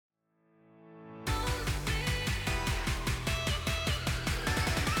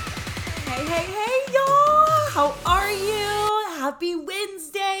Hey, y'all. How are you? Happy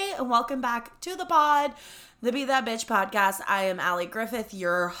Wednesday and welcome back to the pod, the Be That Bitch podcast. I am Allie Griffith,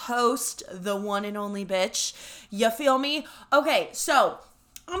 your host, the one and only bitch. You feel me? Okay, so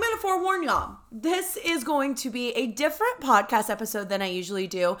I'm going to forewarn y'all. This is going to be a different podcast episode than I usually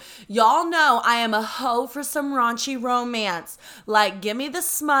do. Y'all know I am a hoe for some raunchy romance. Like, give me the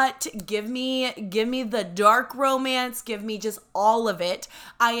smut, give me the dark romance, give me just all of it.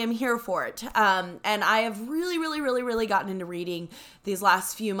 I am here for it. And I have really gotten into reading these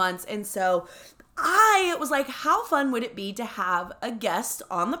last few months. And so I was like, how fun would it be to have a guest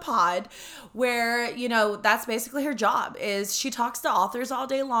on the pod where, you know, that's basically her job is she talks to authors all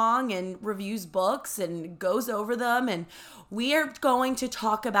day long and reviews books and goes over them. And we are going to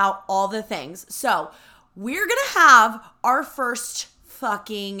talk about all the things. So we're going to have our first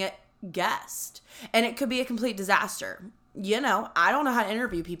fucking guest and it could be a complete disaster. You know, I don't know how to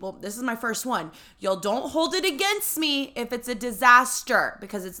interview people. This is my first one. Y'all don't hold it against me if it's a disaster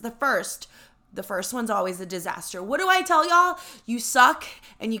because it's the first. The first one's always a disaster. What do I tell y'all? You suck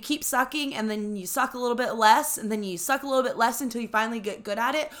and you keep sucking and then you suck a little bit less and then you suck a little bit less until you finally get good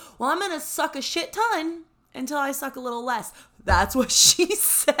at it. Well, I'm going to suck a shit ton until I suck a little less. That's what she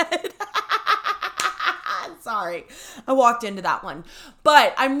said. Sorry, I walked into that one.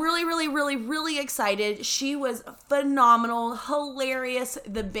 But I'm really excited. She was phenomenal, hilarious.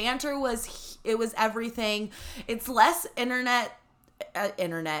 The banter was everything. It's less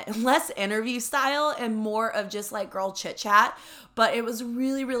less interview style and more of just like girl chit chat, but it was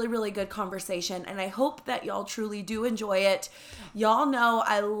really good conversation and I hope that y'all truly do enjoy it. Y'all know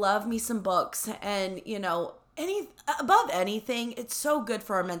I love me some books and you know above anything, it's so good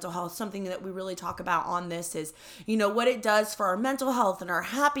for our mental health. Something that we really talk about on this is, you know, what it does for our mental health and our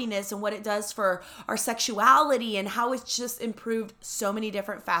happiness and what it does for our sexuality and how it's just improved so many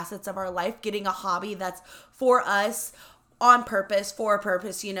different facets of our life. Getting a hobby that's for us, on purpose, for a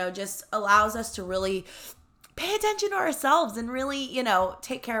purpose, you know, just allows us to really pay attention to ourselves and really, you know,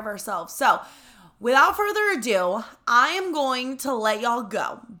 take care of ourselves. So without further ado, I am going to let y'all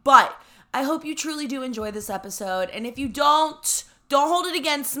go, but I hope you truly do enjoy this episode. And if you don't hold it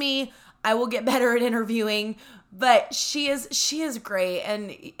against me. I will get better at interviewing, but she is great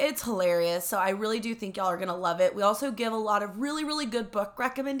and it's hilarious. So I really do think y'all are going to love it. We also give a lot of really good book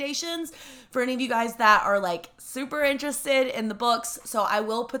recommendations for any of you guys that are like super interested in the books. So I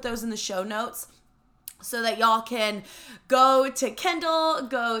will put those in the show notes so that y'all can go to Kindle,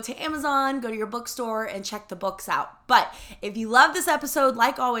 go to Amazon, go to your bookstore and check the books out. But if you love this episode,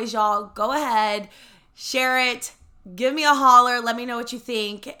 like always, y'all, go ahead, share it, give me a holler, let me know what you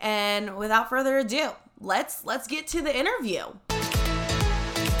think. And without further ado, let's get to the interview.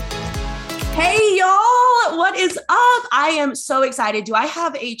 Hey y'all, what is up? I am so excited. Do I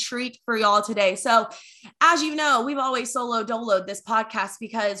have a treat for y'all today? So as you know, we've always solo doloed this podcast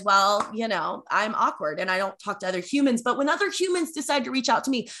because, well, you know, I'm awkward and I don't talk to other humans, but when other humans decide to reach out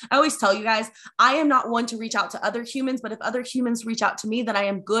to me, I always tell you guys, I am not one to reach out to other humans, but if other humans reach out to me, then I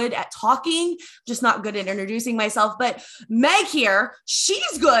am good at talking, just not good at introducing myself. But Meg here,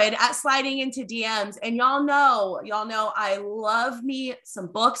 she's good at sliding into DMs and y'all know, I love me some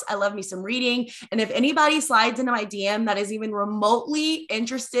books. I love me some reading. And if anybody slides into my DM that is even remotely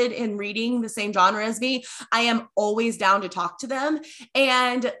interested in reading the same genre as me, I am always down to talk to them.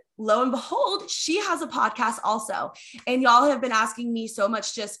 And lo and behold, she has a podcast also. And y'all have been asking me so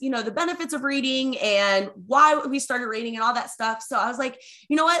much, just, you know, the benefits of reading and why we started reading and all that stuff. So I was like,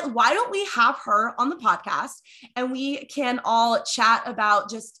 you know what, why don't we have her on the podcast and we can all chat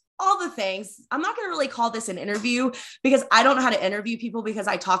about just all the things. I'm not going to really call this an interview because I don't know how to interview people because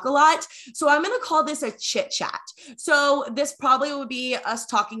I talk a lot. So I'm going to call this a chit chat. So this probably will be us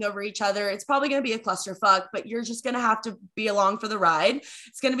talking over each other. It's probably going to be a clusterfuck, but you're just going to have to be along for the ride.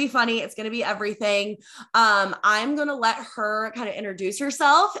 It's going to be funny. It's going to be everything. I'm going to let her kind of introduce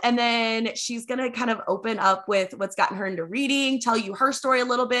herself and then she's going to kind of open up with what's gotten her into reading, tell you her story a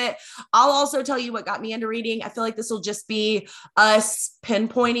little bit. I'll also tell you what got me into reading. I feel like this will just be us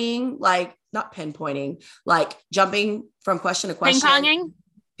pinpointing, like not pinpointing, like jumping from question to question.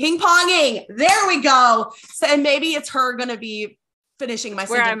 Ping-ponging. There we go. So, and maybe it's her going to be finishing my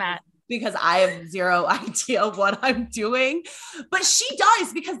where I'm at because I have zero idea of what I'm doing, but she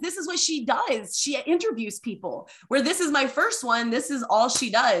does because this is what she does. She interviews people where this is my first one. This is all she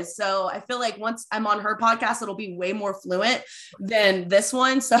does. So I feel like once I'm on her podcast, it'll be way more fluent than this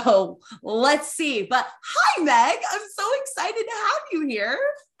one. So let's see, but hi Meg. I'm so excited to have you here.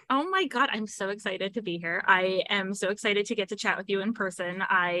 Oh my God, I'm so excited to be here. I am so excited to get to chat with you in person.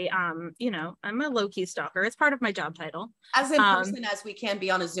 I'm a low-key stalker. It's part of my job title. As in person as we can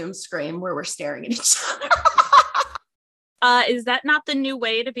be on a Zoom screen where we're staring at each other. Is that not the new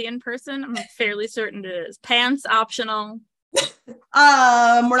way to be in person? I'm fairly certain it is. Pants optional. We're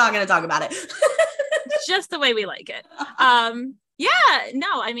not going to talk about it. Just the way we like it.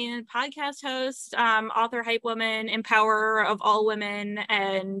 Podcast host, author, hype woman, empowerer of all women,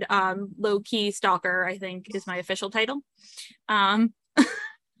 and low-key stalker, I think is my official title. But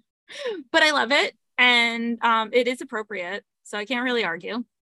I love it, and it is appropriate, so I can't really argue.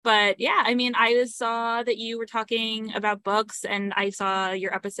 But yeah, I mean, I saw that you were talking about books, and I saw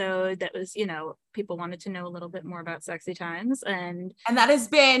your episode that was, people wanted to know a little bit more about Sexy Times. And that has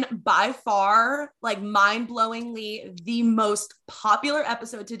been by far, like, mind-blowingly the most popular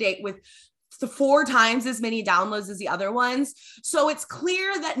episode to date, with 4 times as many downloads as the other ones. So it's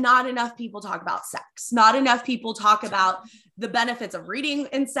clear that not enough people talk about sex. Not enough people talk about the benefits of reading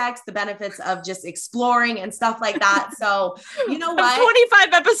in sex, the benefits of just exploring and stuff like that. So you know what? I'm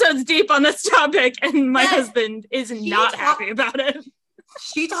 25 episodes deep on this topic, and my husband is not happy about it.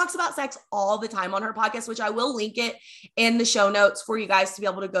 She talks about sex all the time on her podcast, which I will link it in the show notes for you guys to be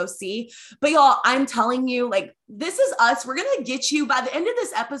able to go see. But y'all, I'm telling you, like, this is us. We're going to get you by the end of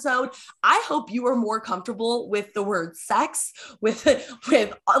this episode. I hope you are more comfortable with the word sex, with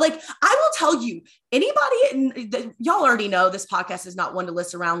like, I will tell you, anybody, y'all already know this podcast is not one to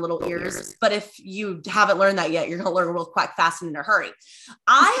list around little ears, but if you haven't learned that yet, you're going to learn real quick, fast, and in a hurry.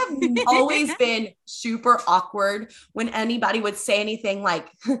 I have always been super awkward when anybody would say anything like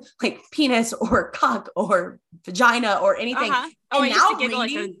penis or cock or vagina or anything. Oh, and I used to giggle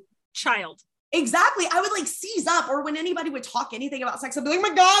like a child. Exactly. I would like seize up, or when anybody would talk anything about sex, I'd be like, oh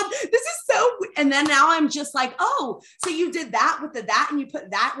my God, this is so, and then now I'm just like, oh, so you did that with that and you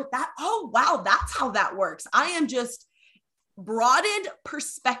put that with that. Oh, wow. That's how that works. I am just broadened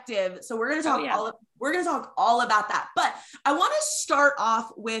perspective. So we're going to talk all about that. But I want to start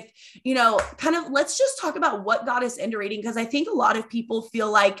off with, let's just talk about what got us into reading. Cause I think a lot of people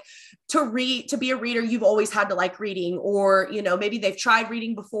feel like to be a reader, you've always had to like reading, or, maybe they've tried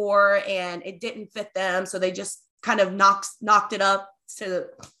reading before and it didn't fit them. So they just kind of knocked it up to,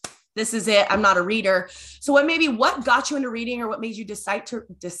 this is it. I'm not a reader. So what got you into reading, or what made you decide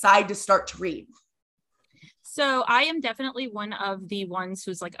to start to read? So I am definitely one of the ones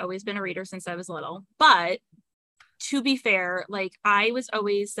who's like always been a reader since I was little. But to be fair, like I was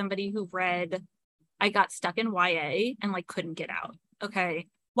always somebody who I got stuck in YA and like couldn't get out. Okay.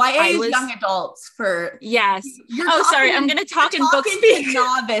 YA is young adults for. Yes. Sorry. I'm going to talk in book speak.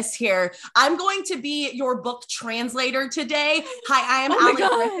 Novice here. I'm going to be your book translator today. Hi, I am Allie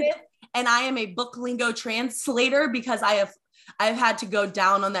Griffith, and I am a book lingo translator because I've had to go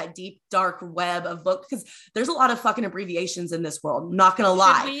down on that deep, dark web of books, because there's a lot of fucking abbreviations in this world. I'm not going to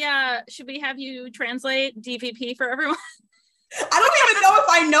lie. Should we have you translate DVP for everyone? I don't even know if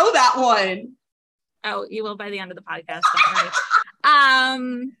I know that one. Oh, you will by the end of the podcast.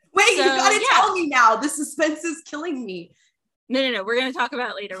 Wait, you gotta tell me now. The suspense is killing me. No. We're going to talk about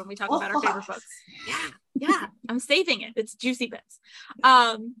it later when we talk about our favorite books. Yeah. I'm saving it. It's juicy bits.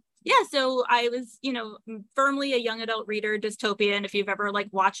 So I was, firmly a young adult reader, dystopian. If you've ever like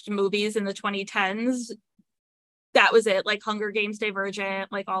watched movies in the 2010s, that was it. Like Hunger Games,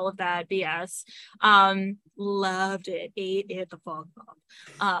 Divergent, like all of that BS. Loved it, ate it the fuck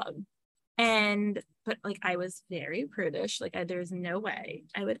up. But like I was very prudish. Like there's no way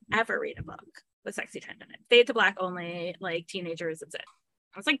I would ever read a book with sexy content in it. Fade to black only, like teenagers. That's it.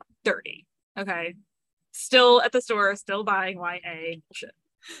 I was like 30. Okay, still at the store, still buying YA bullshit.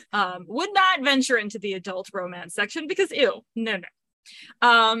 Would not venture into the adult romance section because no.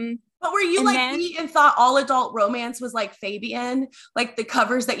 But were you me and thought all adult romance was like Fabian, like the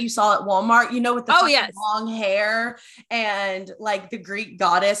covers that you saw at Walmart, with the long hair and like the Greek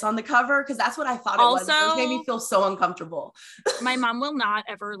goddess on the cover? Because that's what I thought it was. It made me feel so uncomfortable. My mom will not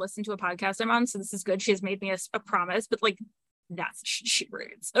ever listen to a podcast I'm on, so this is good. She has made me a promise, but like that's she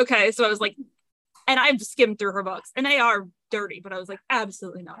reads. Okay, so I was like, and I've skimmed through her books, and they are dirty, but I was like,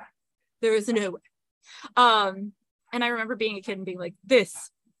 absolutely not. There is no way. And I remember being a kid and being like, this.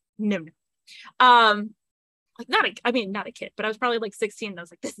 No. Like not a kid, but I was probably like 16 and I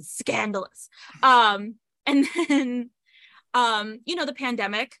was like, this is scandalous. And then the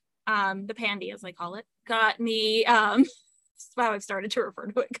pandemic, the pandy as I call it, got me that's how I've started to refer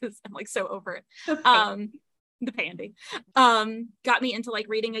to it because I'm like so over it. The pandy got me into like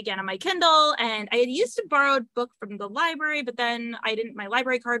reading again on my Kindle, and I had used to borrow a book from the library, but then my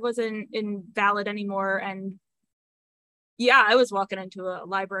library card wasn't invalid anymore, and Yeah, I was walking into a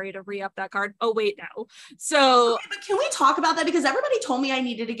library to re-up that card. Oh, wait, no. So okay, but can we talk about that? Because everybody told me I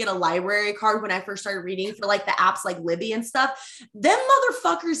needed to get a library card when I first started reading for like the apps like Libby and stuff. Them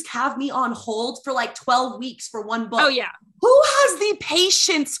motherfuckers have me on hold for like 12 weeks for one book. Oh, yeah. Who has the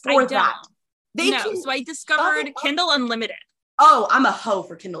patience for that? So I discovered Kindle Unlimited. Oh, I'm a hoe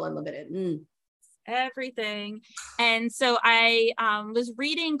for Kindle Unlimited. Everything. And so I was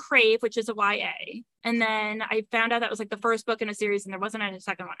reading Crave, which is a YA. And then I found out that was like the first book in a series and there wasn't a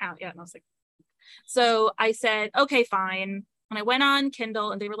second one out yet. And I was like, so I said, okay, fine. And I went on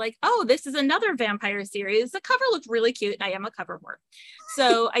Kindle and they were like, oh, this is another vampire series. The cover looked really cute. And I am a cover whore.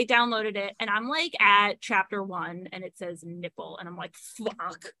 So I downloaded it and I'm like at chapter 1 and it says nipple. And I'm like,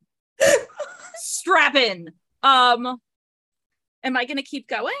 fuck. Strap in. Am I going to keep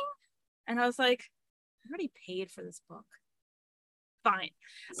going? And I was like, I already paid for this book. Fine.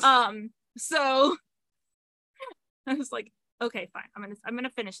 So I was like, okay, fine. I'm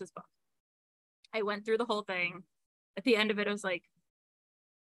gonna finish this book. I went through the whole thing. At the end of it, I was like,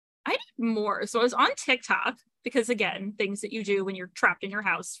 I need more. So I was on TikTok because again, things that you do when you're trapped in your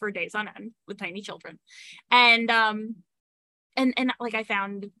house for days on end with tiny children. And like I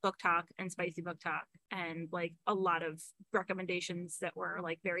found Book Talk and Spicy Book Talk and like a lot of recommendations that were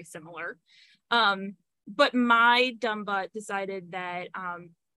like very similar. But my dumb butt decided that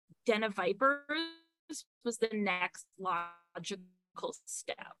Den of Vipers was the next logical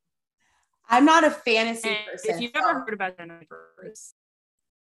step. I'm not a fantasy person. If you've ever heard about Den of Vipers,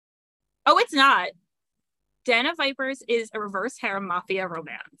 oh, it's not. Den of Vipers is a reverse harem mafia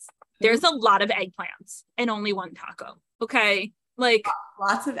romance. There's a lot of eggplants and only one taco. Okay. Like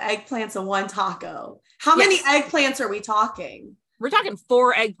lots of eggplants and one taco. How many eggplants are we talking? We're talking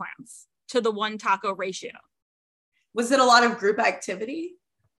 4 eggplants to the 1 taco ratio. Was it a lot of group activity?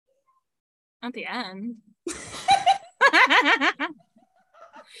 At the end.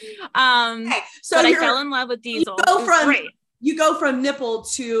 Okay, so but I fell in love with Diesel. You go from nipple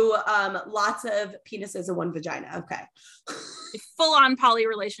to lots of penises and 1 vagina. Okay. Full on poly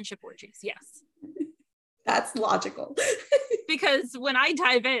relationship orgies. Yes. That's logical. Because when I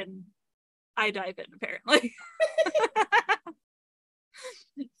dive in apparently.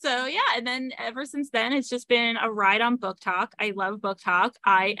 So yeah, and then ever since then, it's just been a ride on Book Talk. I love Book Talk.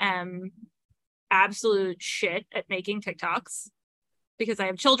 I am absolute shit at making TikToks because I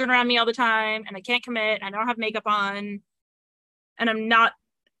have children around me all the time and I can't commit. I don't have makeup on and I'm not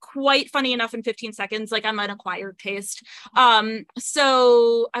quite funny enough in 15 seconds. Like I'm an acquired taste.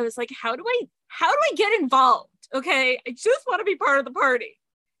 So I was like, how do I get involved? Okay. I just want to be part of the party.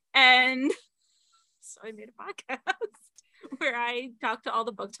 And so I made a podcast where I talk to all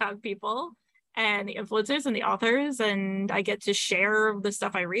the Book Talk people and the influencers and the authors, and I get to share the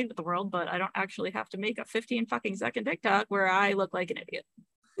stuff I read with the world, but I don't actually have to make a 15 fucking second TikTok where I look like an idiot.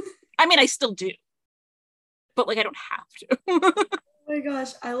 I mean, I still do, but like I don't have to. Oh my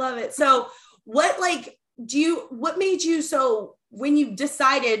gosh, I love it. So what made you, so when you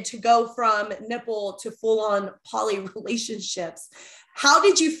decided to go from nipple to full on poly relationships, how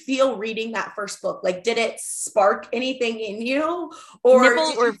did you feel reading that first book? Like, did it spark anything in you, or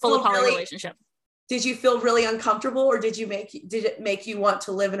nipple or full poly relationship? Did you feel really uncomfortable, or did it make you want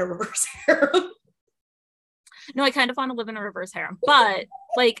to live in a reverse harem? No, I kind of want to live in a reverse harem, but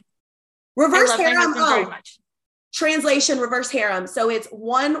like reverse harem. Very much. Translation: reverse harem. So it's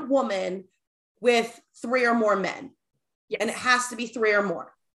 1 woman with 3 or more men, and it has to be 3 or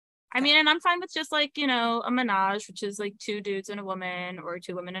more. I mean, and I'm fine with just like, you know, a menage, which is like 2 dudes and a woman or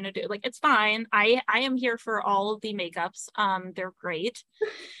 2 women and a dude. Like, it's fine. I am here for all of the makeups. They're great.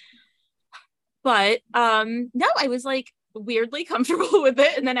 But no, I was like weirdly comfortable with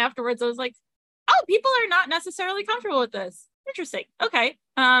it. And then afterwards I was like, oh, people are not necessarily comfortable with this. Interesting. Okay.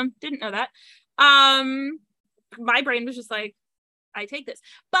 Didn't know that. My brain was just like, I take this.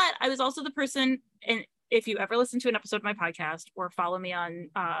 But I was also the person, and if you ever listen to an episode of my podcast or follow me on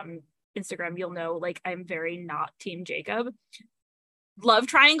Instagram, you'll know like I'm very not Team Jacob. Love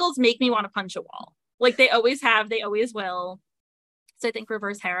triangles make me want to punch a wall. Like they always have, they always will. So I think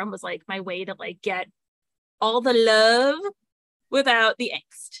reverse harem was like my way to like get all the love without the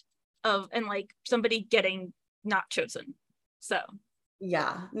angst of, and like somebody getting not chosen. So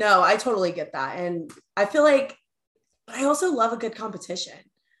yeah, no, I totally get that. And I feel like, but I also love a good competition.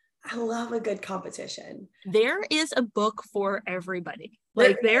 I love a good competition. There is a book for everybody.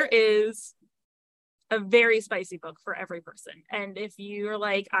 Like there is a very spicy book for every person. And if you're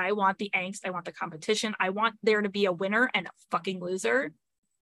like, I want the angst, I want the competition, I want there to be a winner and a fucking loser,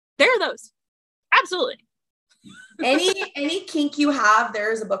 there are those. Absolutely. Any kink you have,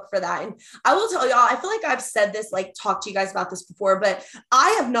 there is a book for that. And I will tell y'all, I feel like I've said this, like talked to you guys about this before, but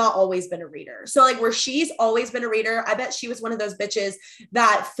I have not always been a reader. So like where she's always been a reader, I bet she was one of those bitches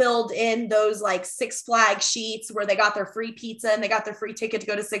that filled in those like Six Flags sheets where they got their free pizza and they got their free ticket to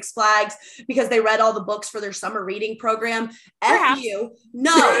go to Six Flags because they read all the books for their summer reading program. F you.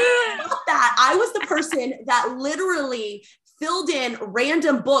 No, not that. I was the person that literally filled in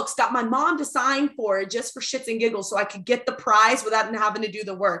random books, got my mom to sign for it just for shits and giggles so I could get the prize without having to do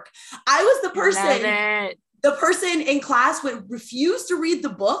the work. I was the person in class would refuse to read the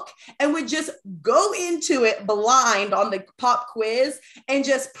book and would just go into it blind on the pop quiz and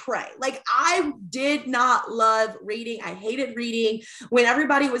just pray. Like I did not love reading. I hated reading. When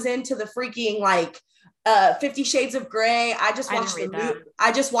everybody was into the freaking like 50 Shades of Grey, I just watched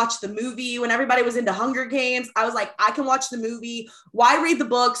the movie. When everybody was into Hunger Games, I was like, I can watch the movie. Why read the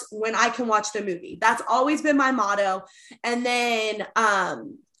books when I can watch the movie? That's always been my motto. And then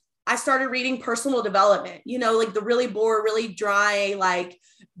I started reading personal development, you know, like the really really dry, like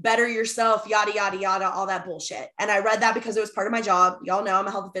better yourself, yada, yada, yada, all that bullshit. And I read that because it was part of my job. Y'all know I'm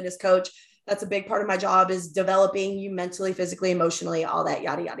a health and fitness coach. That's a big part of my job, is developing you mentally, physically, emotionally, all that,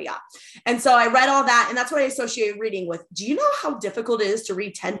 yada, yada, yada. And so I read all that. And that's what I associate reading with. Do you know how difficult it is to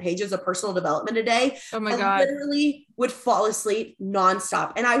read 10 pages of personal development a day? Oh my God. I literally would fall asleep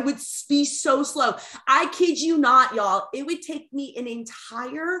nonstop. And I would be so slow. I kid you not, y'all. It would take me an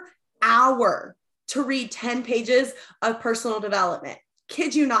entire hour to read 10 pages of personal development.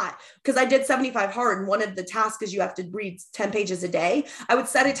 Kid you not, because I did 75 hard and one of the tasks is you have to read 10 pages a day. I would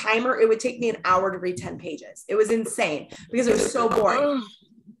set a timer. It would take me an hour to read 10 pages. It was insane because it was so boring.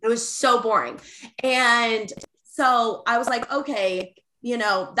 It was so boring. And so I was like, okay, you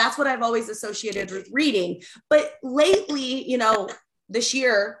know, that's what I've always associated with reading. But lately, you know, this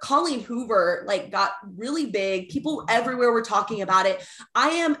year, Colleen Hoover like got really big. People everywhere were talking about it. I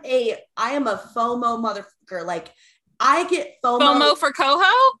am a FOMO motherfucker. Like I get FOMO for coho.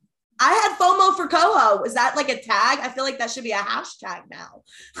 I had FOMO for coho. Is that like a tag? I feel like that should be a hashtag now.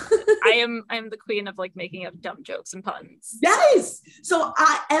 I'm the queen of like making up dumb jokes and puns. Yes. So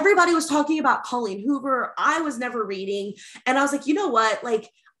everybody was talking about Colleen Hoover. I was never reading. And I was like, you know what? Like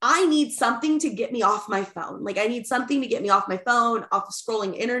I need something to get me off my phone. Like I need something to get me off my phone, off of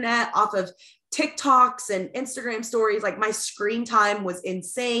scrolling internet, off of TikToks and Instagram stories. Like my screen time was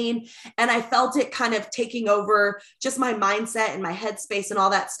insane. And I felt it kind of taking over just my mindset and my headspace and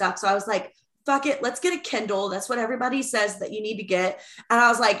all that stuff. So I was like, fuck it, let's get a Kindle. That's what everybody says that you need to get. And I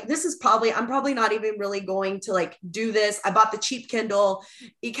was like, I'm probably not even really going to like do this. I bought the cheap Kindle.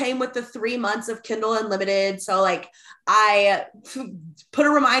 It came with the 3 months of Kindle Unlimited. So like I put a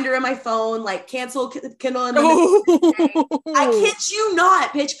reminder in my phone, like cancel Kindle Unlimited. I kid you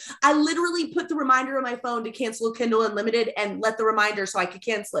not, bitch. I literally put the reminder on my phone to cancel Kindle Unlimited and let the reminder so I could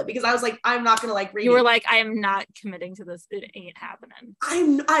cancel it because I was like, I'm not going to like read. You were like, I am not committing to this. It ain't happening.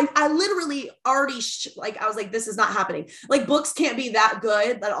 I literally already I was like, this is not happening. Like books can't be that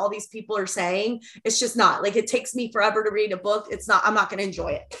good that all these people are saying. It's just not. Like it takes me forever to read a book. I'm not going to enjoy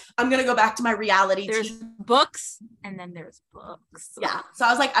it. I'm going to go back to my reality. There's books and then there's books. Yeah. So I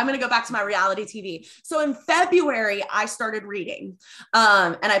was like, I'm going to go back to my reality TV. So in February, I started reading.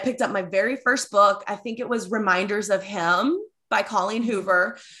 And I picked up my very first book. I think it was Reminders of Him by Colleen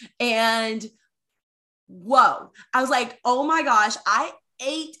Hoover. And whoa, I was like, oh my gosh, I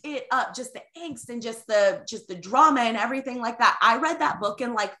ate it up, just the angst and just the drama and everything like that. I read that book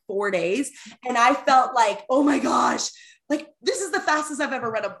in like 4 days and I felt like, oh my gosh, like this is the fastest I've ever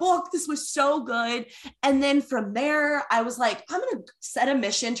read a book. This was so good. And then from there, I was like, I'm going to set a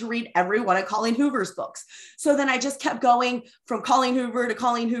mission to read every one of Colleen Hoover's books. So then I just kept going from Colleen Hoover to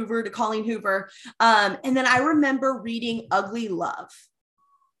Colleen Hoover to Colleen Hoover. And then I remember reading Ugly Love.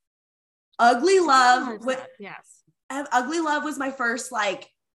 Ugly Love. Yes. Ugly Love was my first like,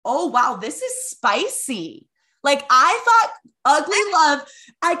 oh, wow, this is spicy. Like I thought Ugly Love,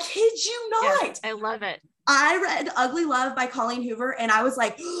 I kid you not. Yes, I love it. I read Ugly Love by Colleen Hoover and I was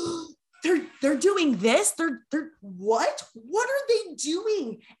like, they're doing this. They're what? What are they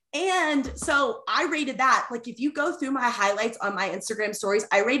doing? And so I rated that. Like if you go through my highlights on my Instagram stories,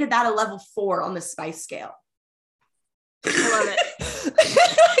 I rated that a level 4 on the spice scale. I love it.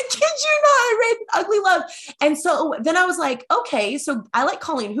 I kid you not, I read Ugly Love. And so then I was like, okay, so I like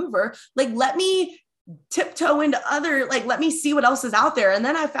Colleen Hoover. Like, let me tiptoe into let me see what else is out there. And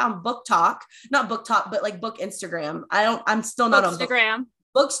then I found not Book Talk, but like Book Instagram. I'm still not on Bookstagram.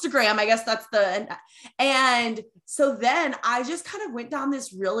 Bookstagram. I guess that's and so then I just kind of went down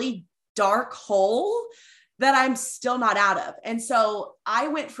this really dark hole that I'm still not out of. And so I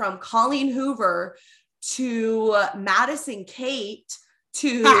went from Colleen Hoover to Madison Kate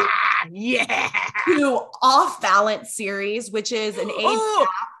to Off Balance series, which is an age gap.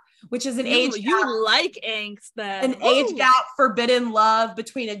 Which is an age gap. You like angst then. An age gap, forbidden love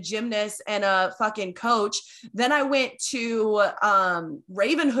between a gymnast and a fucking coach. Then I went to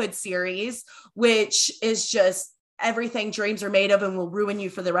Ravenhood series, which is just everything dreams are made of and will ruin you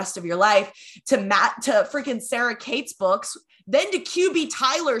for the rest of your life, to freaking Sara Cate's books, then to QB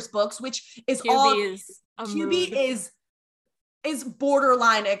Tyler's books, which is QB is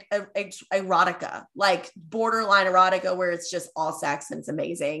borderline erotica, like borderline erotica, where it's just all sex and it's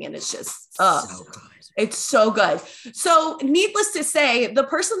amazing and it's just so good. It's so good. So needless to say, the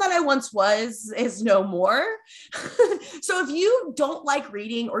person that I once was is no more. So if you don't like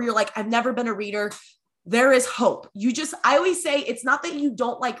reading, or you're like, I've never been a reader, there is hope. I always say, it's not that you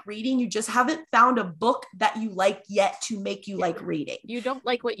don't like reading, you just haven't found a book that you like yet to make you like reading. You don't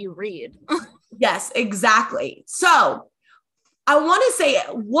like what you read. Yes, exactly. So I want to say,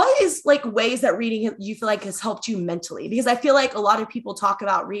 what is like ways that reading you feel like has helped you mentally? Because I feel like a lot of people talk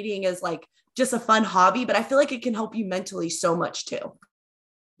about reading as like just a fun hobby, but I feel like it can help you mentally so much too.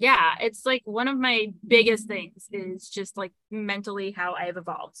 Yeah, it's like one of my biggest things is just like mentally how I've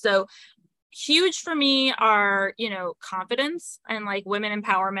evolved. So huge for me are, confidence and like women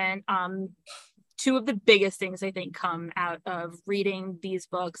empowerment. Two of the biggest things I think come out of reading these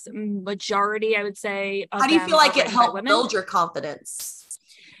books. Majority, I would say. How do you feel like it helped build your confidence?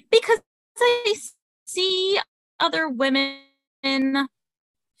 Because I see other women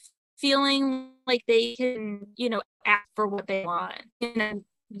feeling like they can, ask for what they want.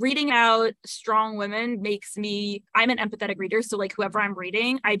 Reading out strong women makes me, I'm an empathetic reader. So like whoever I'm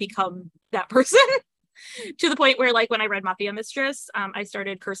reading, I become that person. To the point where, like, when I read Mafia Mistress, I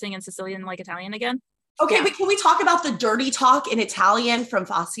started cursing in Sicilian like Italian again. Okay, yeah. But can we talk about the dirty talk in Italian from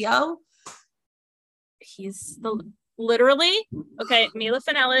Fazio? He's literally, okay, Mila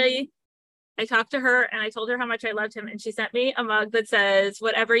Finelli. I talked to her and I told her how much I loved him, and she sent me a mug that says,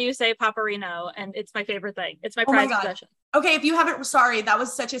 "Whatever you say, Paparino," and it's my favorite thing. It's my prized possession. Okay, if you haven't, sorry, that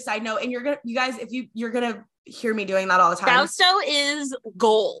was such a side note, and you guys, if you're gonna hear me doing that all the time. Fausto is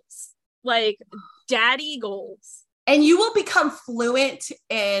goals. Like daddy goals. And you will become fluent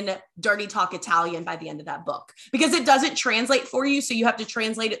in dirty talk Italian by the end of that book, because it doesn't translate for you. So you have to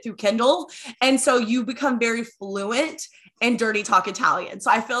translate it through Kindle. And so you become very fluent in dirty talk Italian. So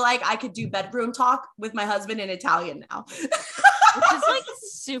I feel like I could do bedroom talk with my husband in Italian now. Which is like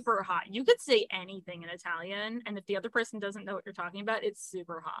super hot. You could say anything in Italian, and if the other person doesn't know what you're talking about, it's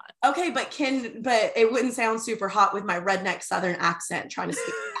super hot. Okay, but it wouldn't sound super hot with my redneck Southern accent trying to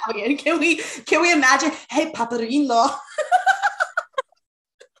speak Italian. Can we imagine? Hey, Paparino.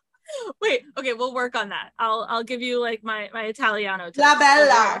 Wait, okay, we'll work on that. I'll give you like my Italiano. La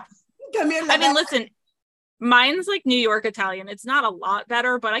bella. Come here, I mean, listen, mine's like New York Italian. It's not a lot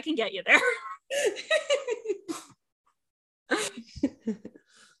better, but I can get you there.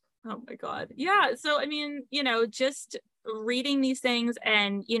 Oh my God. Yeah. So, I mean, just reading these things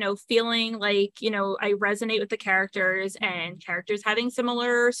and, feeling like, I resonate with the characters and characters having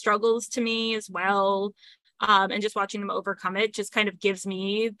similar struggles to me as well. And just watching them overcome it just kind of gives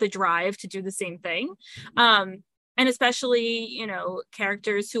me the drive to do the same thing. And especially,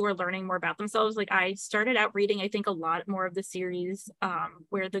 characters who are learning more about themselves. Like I started out reading, I think, a lot more of the series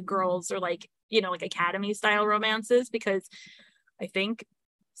where the girls are like, like academy style romances, because I think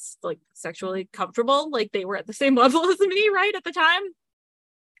like sexually comfortable, like they were at the same level as me right at the time,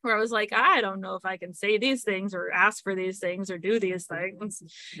 where I was like, I don't know if I can say these things or ask for these things or do these things.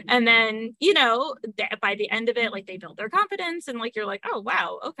 And then, by the end of it, like they build their confidence and like, you're like, oh,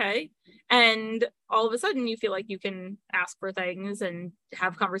 wow. Okay. And all of a sudden you feel like you can ask for things and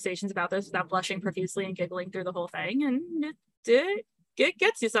have conversations about this without blushing profusely and giggling through the whole thing. And it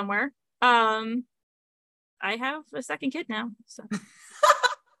gets you somewhere. I have a second kid now, so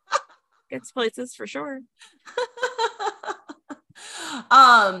gets places for sure.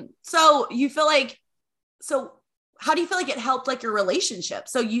 So you feel like, how do you feel like it helped like your relationship?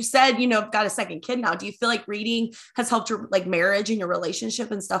 So you said, got a second kid now. Do you feel like reading has helped your like marriage and your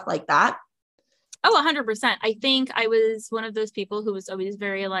relationship and stuff like that? Oh, 100%. I think I was one of those people who was always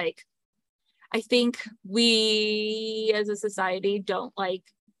very like, I think we as a society don't like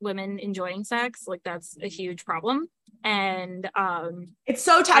women enjoying sex. Like that's a huge problem. And it's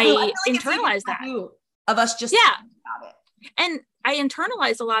so taboo. I internalized that of us just about it. And I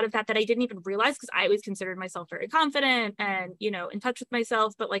internalized a lot of that I didn't even realize, because I always considered myself very confident and, in touch with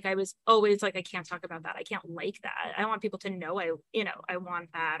myself. But like, I was always like, I can't talk about that. I can't like that. I don't want people to know I want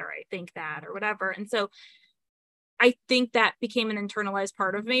that, or I think that, or whatever. And so I think that became an internalized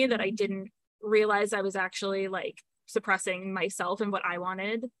part of me that I didn't realized I was actually like suppressing myself and what I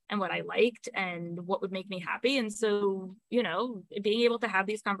wanted and what I liked and what would make me happy. And so, you know, being able to have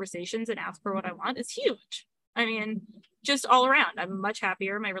these conversations and ask for what I want is huge. I mean, just all around, I'm much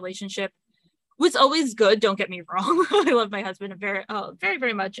happier. My relationship was always good. Don't get me wrong. I love my husband very, very,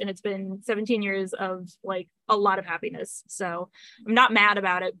 very much. And it's been 17 years of like a lot of happiness. So I'm not mad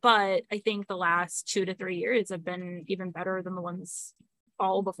about it, but I think the last 2 to 3 years have been even better than the ones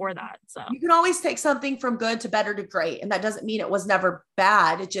all before that. So you can always take something from good to better to great. And that doesn't mean it was never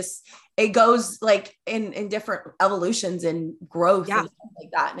bad. It goes like in different evolutions and growth and stuff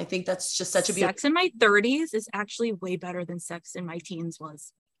like that. And I think that's just such a beautiful. Sex in my 30s is actually way better than sex in my teens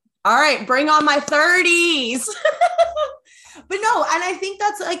was. All right, bring on my 30s. But no, and I think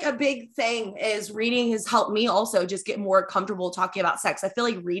that's like a big thing is reading has helped me also just get more comfortable talking about sex. I feel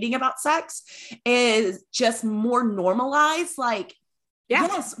like reading about sex is just more normalized. Like,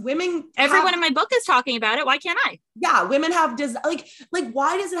 yes, everyone in my book is talking about it. Why can't I? Yeah, women have like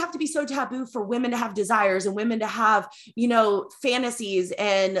why does it have to be so taboo for women to have desires and women to have, you know, fantasies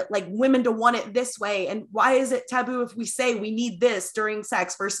and like women to want it this way? And why is it taboo if we say we need this during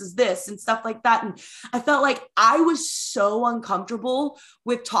sex versus this and stuff like that? And I felt like I was so uncomfortable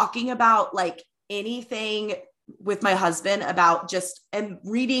with talking about like anything with my husband about just and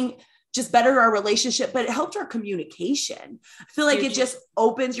reading just better our relationship, but it helped our communication. I feel like it just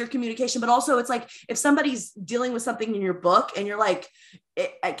opens your communication, but also it's like, if somebody's dealing with something in your book and you're like,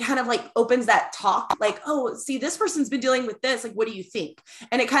 it kind of like opens that talk, like, oh, see, this person's been dealing with this. Like, what do you think?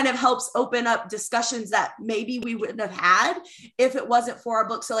 And it kind of helps open up discussions that maybe we wouldn't have had if it wasn't for our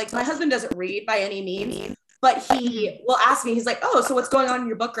book. So like my husband doesn't read by any means, but he will ask me, he's like, oh, so what's going on in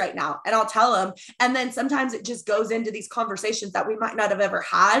your book right now? And I'll tell him. And then sometimes it just goes into these conversations that we might not have ever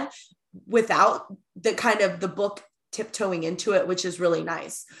had without the kind of the book tiptoeing into it, which is really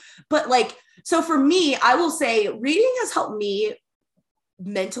nice. But like, so for me, I will say reading has helped me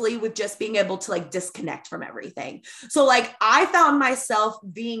mentally with just being able to like disconnect from everything. So like I found myself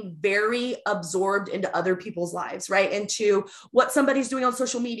being very absorbed into other people's lives, right? Into what somebody's doing on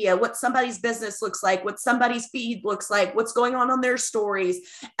social media, what somebody's business looks like, what somebody's feed looks like, what's going on their stories.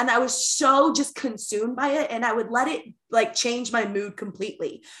 And I was so just consumed by it. And I would let it like change my mood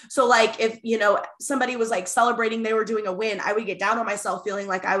completely. So like if, you know, somebody was like celebrating, they were doing a win, I would get down on myself feeling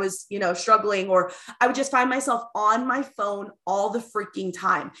like I was, you know, struggling, or I would just find myself on my phone all the freaking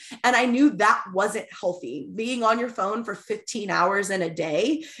time. And I knew that wasn't healthy. Being on your phone for 15 hours in a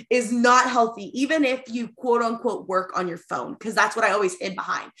day is not healthy, even if you quote unquote work on your phone, because that's what I always hid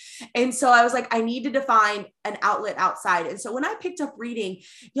behind. And so I was like, I needed to find an outlet outside. And so when I picked up reading,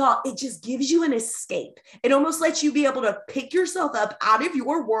 y'all, it just gives you an escape. It almost lets you be able to pick yourself up out of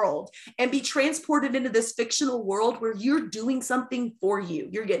your world and be transported into this fictional world where you're doing something for you.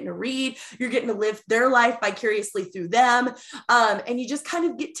 You're getting to read, you're getting to live their life vicariously through them. And you just kind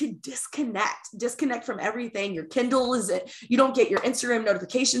of get to disconnect from everything. Your Kindle you don't get your Instagram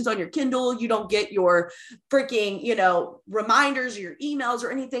notifications on your Kindle. You don't get your freaking, you know, reminders or your emails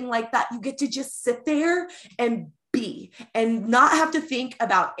or anything like that. You get to just sit there and be and not have to think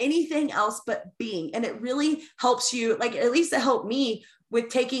about anything else but being. And it really helps you, like, at least it helped me with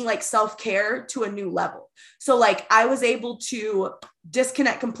taking like self-care to a new level. So like I was able to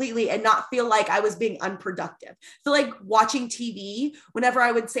disconnect completely and not feel like I was being unproductive. So like watching TV, whenever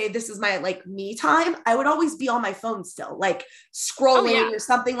I would say this is my like me time, I would always be on my phone still, like scrolling or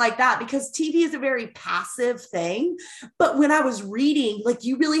something like that, because TV is a very passive thing. But when I was reading, like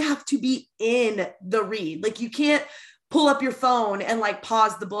you really have to be in the read. Like you can't pull up your phone and like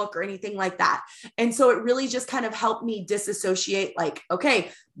pause the book or anything like that. And so it really just kind of helped me disassociate, like, okay,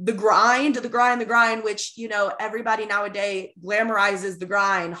 the grind, which, you know, everybody nowadays glamorizes the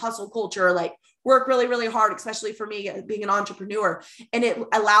grind, hustle culture, like work really, really hard, especially for me being an entrepreneur. And it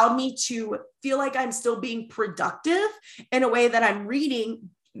allowed me to feel like I'm still being productive in a way that I'm reading.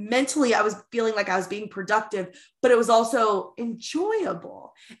 Mentally, I was feeling like I was being productive, but it was also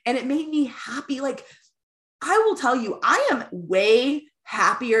enjoyable and it made me happy. Like, I will tell you, I am way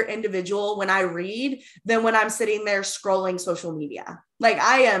happier individual when I read than when I'm sitting there scrolling social media. Like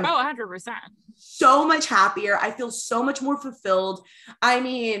I am 100% so much happier. I feel so much more fulfilled. I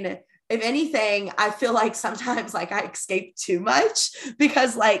mean, if anything, I feel like sometimes like I escape too much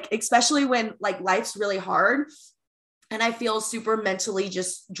because like, especially when like life's really hard and I feel super mentally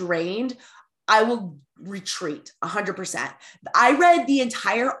just drained, I will retreat 100%. I read the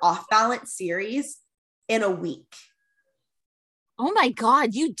entire Off Balance series in a week. Oh my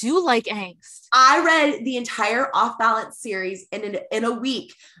God, you do like angst. I read the entire Off Balance series in a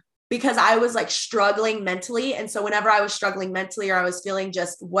week. because I was like struggling mentally. And so whenever I was struggling mentally or I was feeling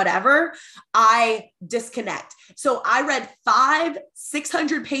just whatever, I disconnect. So I read 5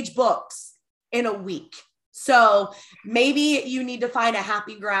 600-page books in a week. So maybe you need to find a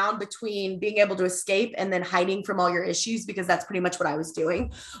happy ground between being able to escape and then hiding from all your issues, because that's pretty much what I was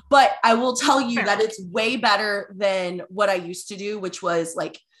doing. But I will tell you that it's way better than what I used to do, which was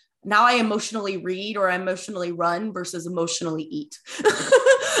like, now I emotionally read or emotionally run versus emotionally eat.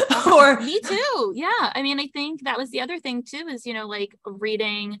 Or me too. Yeah. I mean, I think that was the other thing too, is, you know, like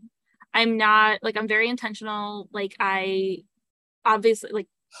reading, I'm very intentional. Like I obviously, like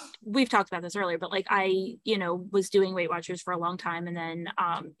we've talked about this earlier, but like I, you know, was doing Weight Watchers for a long time. And then,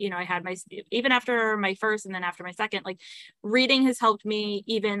 you know, I had even after my first and then after my second, like reading has helped me.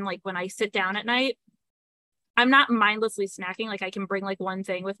 Even like when I sit down at night, I'm not mindlessly snacking. Like I can bring like one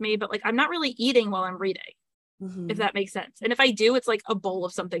thing with me, but like I'm not really eating while I'm reading, if that makes sense. And if I do, it's like a bowl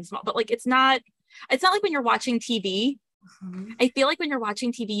of something small, but like it's not like when you're watching TV. I feel like when you're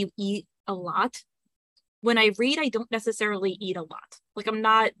watching TV, you eat a lot. When I read, I don't necessarily eat a lot. Like I'm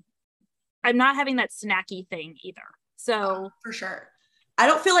not having that snacky thing either. So for sure. I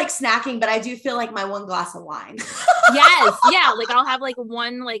don't feel like snacking, but I do feel like my 1 glass of wine. Yes. Yeah. Like I'll have like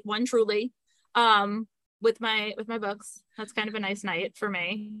one Truly, with my books. That's kind of a nice night for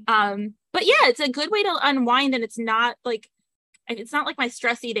me. But yeah, it's a good way to unwind, and it's not like my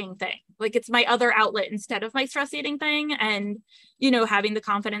stress eating thing. Like it's my other outlet instead of my stress eating thing. And, you know, having the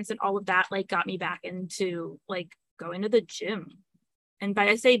confidence and all of that, like got me back into like going to the gym. And by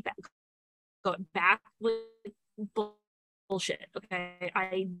I say back, going back with bullshit. Okay.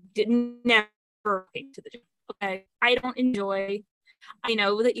 I didn't never go to the gym. Okay. I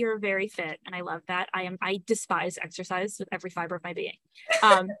know that you're very fit and I love that. I despise exercise with every fiber of my being.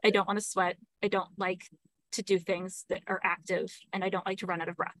 I don't want to sweat. I don't like to do things that are active, and I don't like to run out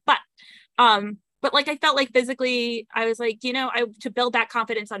of breath. But like I felt like physically, I was like, you know, to build that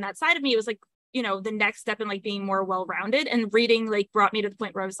confidence on that side of me, it was like, you know, the next step in like being more well-rounded, and reading like brought me to the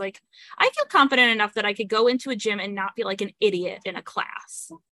point where I was like, I feel confident enough that I could go into a gym and not feel like an idiot in a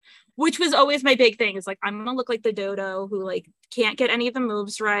class. Which was always my big thing, is like, I'm gonna look like the dodo who like can't get any of the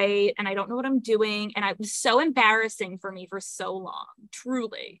moves right, and I don't know what I'm doing. And it was so embarrassing for me for so long,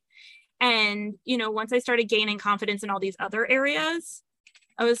 truly. And, you know, once I started gaining confidence in all these other areas,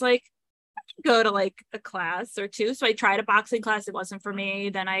 I was like, I can go to like a class or two. So I tried a boxing class. It wasn't for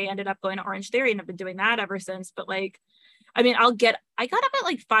me. Then I ended up going to Orange Theory, and I've been doing that ever since. But like, I mean, I got up at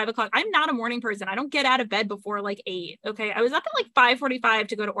like 5 o'clock. I'm not a morning person. I don't get out of bed before like 8. Okay. I was up at like 5:45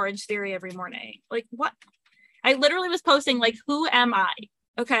 to go to Orange Theory every morning. Like what? I literally was posting like, who am I?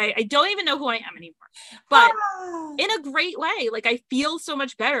 Okay. I don't even know who I am anymore, but in a great way. Like I feel so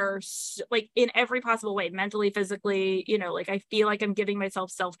much better, like in every possible way, mentally, physically, you know, like I feel like I'm giving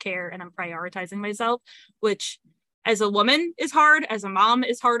myself self-care and I'm prioritizing myself, which as a woman is hard, as a mom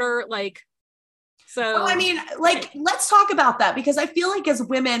is harder. Like, so, well, I mean, like, let's talk about that, because I feel like as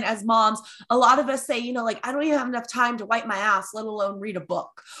women, as moms, a lot of us say, you know, like, I don't even have enough time to wipe my ass, let alone read a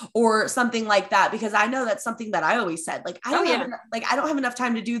book or something like that. Because I know that's something that I always said, like, I don't have enough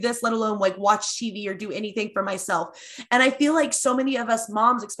time to do this, let alone like watch TV or do anything for myself. And I feel like so many of us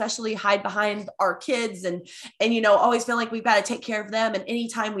moms, especially, hide behind our kids and, you know, always feel like we've got to take care of them. And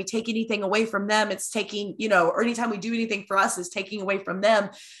anytime we take anything away from them, it's taking, you know, or anytime we do anything for us is taking away from them,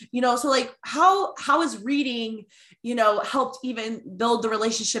 you know. So like, how has reading, you know, helped even build the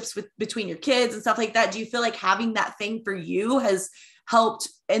relationships between your kids and stuff like that? Do you feel like having that thing for you has helped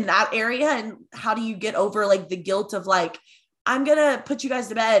in that area? And how do you get over like the guilt of like, I'm going to put you guys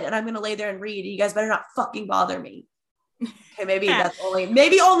to bed and I'm going to lay there and read, and you guys better not fucking bother me? Okay,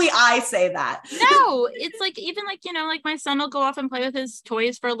 maybe only I say that. No, it's like, even like, you know, like my son will go off and play with his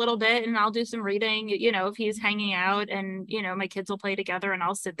toys for a little bit, and I'll do some reading, you know, if he's hanging out, and, you know, my kids will play together and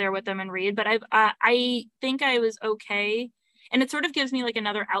I'll sit there with them and read. But I think I was okay. And it sort of gives me like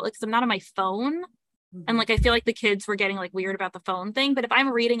another outlet, because I'm not on my phone. And like, I feel like the kids were getting like weird about the phone thing, but if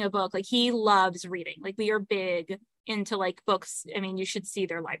I'm reading a book, like he loves reading, like we are big into like books. I mean, you should see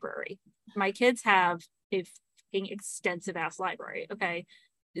their library. My kids have a extensive ass library. Okay.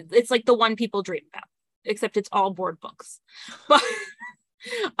 It's like the one people dream about, except it's all board books. But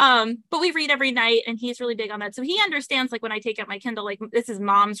we read every night, and he's really big on that. So he understands, like when I take out my Kindle, like this is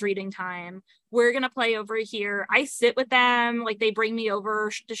mom's reading time. We're going to play over here. I sit with them. Like they bring me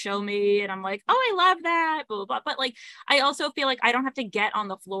over to show me, and I'm like, oh, I love that. Blah, blah, blah. But like, I also feel like I don't have to get on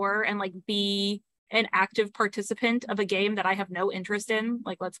the floor and like be an active participant of a game that I have no interest in.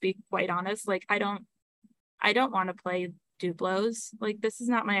 Like, let's be quite honest. Like, I don't want to play Duplos. Like, this is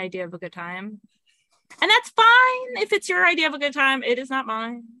not my idea of a good time. And that's fine if it's your idea of a good time. It is not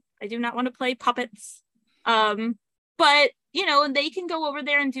mine. I do not want to play puppets. But, you know, they can go over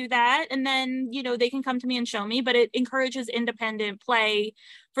there and do that. And then, you know, they can come to me and show me, but it encourages independent play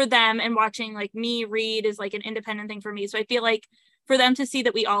for them. And watching like me read is like an independent thing for me. So I feel like for them to see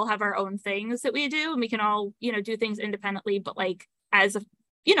that we all have our own things that we do and we can all, you know, do things independently, but like as a,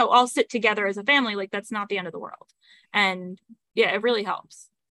 you know, all sit together as a family, like that's not the end of the world. And yeah, it really helps.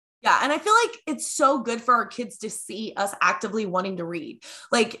 Yeah. And I feel like it's so good for our kids to see us actively wanting to read.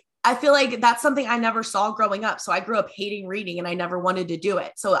 Like, I feel like that's something I never saw growing up. So I grew up hating reading and I never wanted to do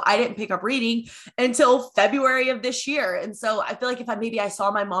it. So I didn't pick up reading until February of this year. And so I feel like if I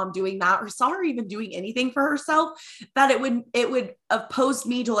saw my mom doing that or saw her even doing anything for herself, that it would oppose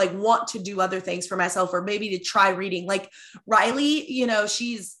me to like want to do other things for myself or maybe to try reading. Like Riley, you know,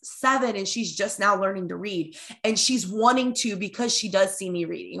 she's 7 and she's just now learning to read and she's wanting to because she does see me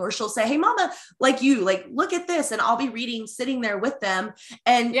reading, or she'll say, hey mama, like you, like, look at this. And I'll be reading, sitting there with them.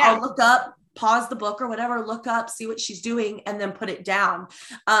 And I'll look up, pause the book or whatever, look up, see what she's doing, and then put it down.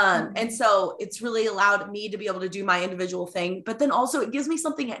 And so it's really allowed me to be able to do my individual thing, but then also it gives me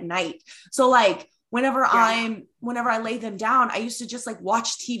something at night. So like whenever I lay them down, I used to just like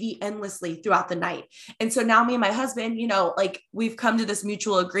watch TV endlessly throughout the night. And so now me and my husband, you know, like we've come to this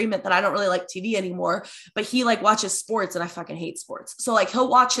mutual agreement that I don't really like TV anymore, but he like watches sports and I fucking hate sports. So like he'll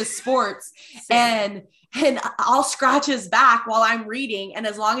watch his sports and I'll scratch his back while I'm reading. And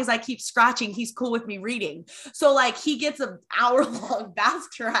as long as I keep scratching, he's cool with me reading. So like he gets an hour-long back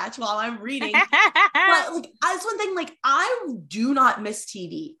scratch while I'm reading. But like that's one thing, like I do not miss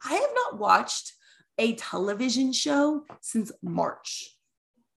TV. I have not watched a television show since March.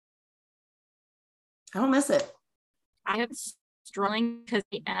 I don't miss it. I have struggling because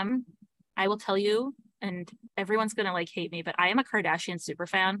I will tell you, and everyone's gonna like hate me, but I am a Kardashian super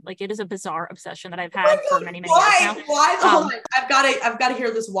fan. Like it is a bizarre obsession that I've had for many years now. Why? Hold on. I've got to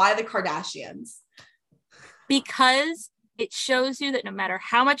hear this. Why the Kardashians? Because it shows you that no matter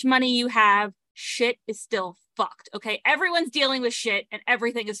how much money you have, shit is still fucked. Okay, everyone's dealing with shit, and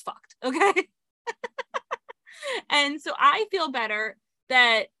everything is fucked. Okay, and so I feel better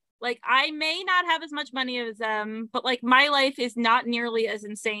that. Like, I may not have as much money as them, but like my life is not nearly as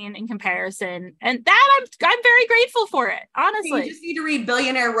insane in comparison. And that I'm very grateful for it, honestly. You just need to read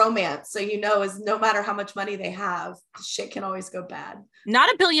Billionaire Romance. So, you know, is no matter how much money they have, shit can always go bad.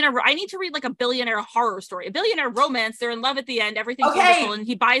 Not a billionaire. I need to read like a billionaire horror story, a billionaire romance. They're in love at the end. Everything's beautiful. And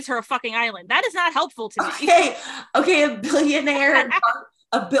he buys her a fucking island. That is not helpful to me. Okay.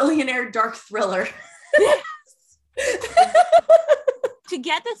 A billionaire dark thriller. To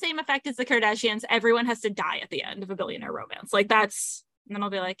get the same effect as the Kardashians, everyone has to die at the end of a billionaire romance. Like that's, and then I'll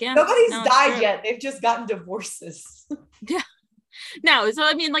be like, yeah. Nobody's died yet. They've just gotten divorces. Yeah. No, so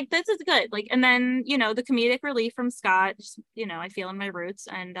I mean, like this is good. Like, and then, you know, the comedic relief from Scott, just, you know, I feel in my roots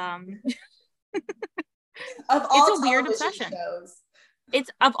and of all it's a weird obsession. Shows. It's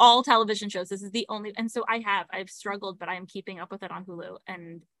of all television shows. This is the only, and so I've struggled, but I'm keeping up with it on Hulu,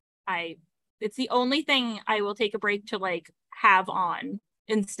 and it's the only thing I will take a break to like have on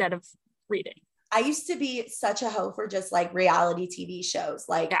instead of reading. I used to be such a hoe for just like reality TV shows,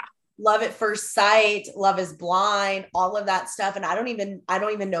 like Love at First Sight, Love is Blind, all of that stuff. And I don't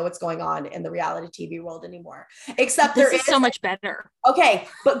even know what's going on in the reality TV world anymore, except this is so much better. Okay.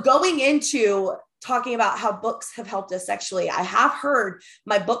 But going into talking about how books have helped us sexually, I have heard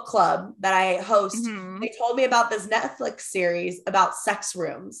my book club that I host. They told me about this Netflix series about sex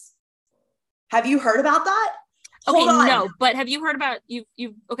rooms. Have you heard about that? Okay, no, but have you heard about you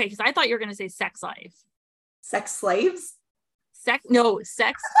okay, because I thought you were gonna say sex life. Sex slaves? Sex.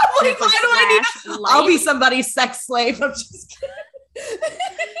 Like, why do I need to, I'll be somebody's sex slave. I'm just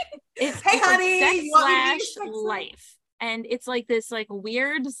kidding. Hey honey, like sex slash life. And it's like this like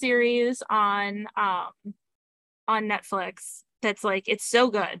weird series on Netflix that's like, it's so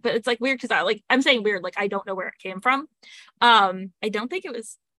good, but it's like weird because I'm saying weird, like I don't know where it came from. I don't think it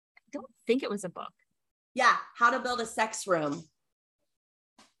was a book. Yeah. How to Build a Sex Room.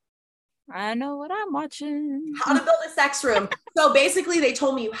 I know what I'm watching. How to Build a Sex Room. So basically they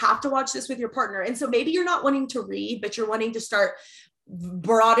told me you have to watch this with your partner. And so maybe you're not wanting to read, but you're wanting to start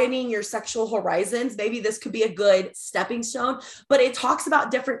broadening your sexual horizons. Maybe this could be a good stepping stone, but it talks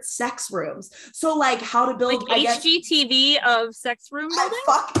about different sex rooms. So like how to build like HGTV of sex room building?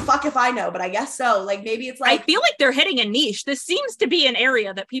 Fuck if I know, but I guess so. Like maybe it's like, I feel like they're hitting a niche. This seems to be an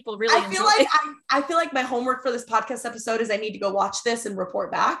area that people really enjoy. I feel like my homework for this podcast episode is I need to go watch this and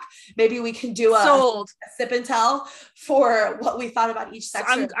report back. Maybe we can do a sip and tell for what we thought about each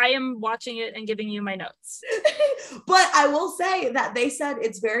sex room. I am watching it and giving you my notes. But I will say that they said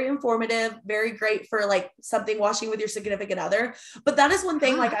it's very informative, very great for like something watching with your significant other. But that is one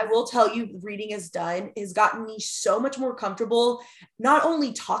thing, like I will tell you, reading has gotten me so much more comfortable, not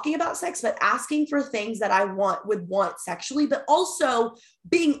only talking about sex, but asking for things that I would want sexually, but also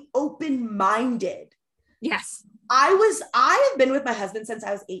being open-minded. Yes. I have been with my husband since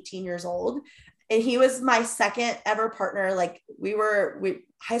I was 18 years old. And he was my second ever partner. Like we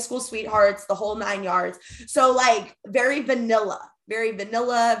high school sweethearts, the whole 9 yards. So like very vanilla,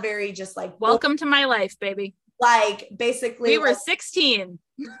 very just like, welcome to my life, baby. Like basically we were like, 16.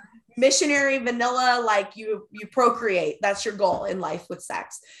 Missionary vanilla, like you procreate. That's your goal in life with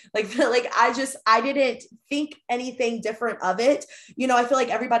sex. Like I didn't think anything different of it. You know, I feel like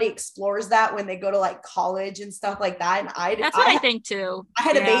everybody explores that when they go to like college and stuff like that. And that's what I think too. I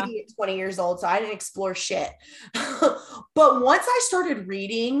had a baby at 20 years old, so I didn't explore shit. But once I started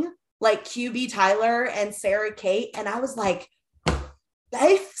reading like QB Tyler and Sara Cate, and I was like,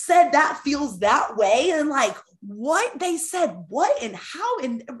 they said that feels that way. And like, what they said, what and how,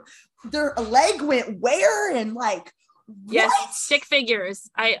 and their leg went where, and like, yes, what? Stick figures.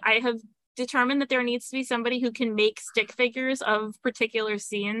 I have determined that there needs to be somebody who can make stick figures of particular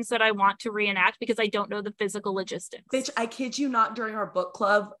scenes that I want to reenact, because I don't know the physical logistics. Bitch, I kid you not, during our book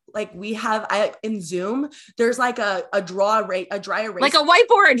club, like we have in Zoom, there's like a dry erase, like a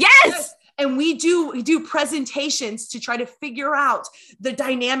whiteboard. Yes. And we do presentations to try to figure out the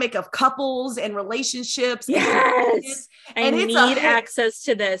dynamic of couples and relationships. Yes. And I need access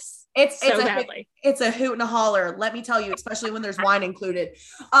to this. It's a hoot and a holler, let me tell you, especially when there's wine included.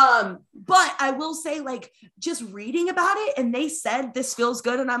 But I will say, like, just reading about it, and they said this feels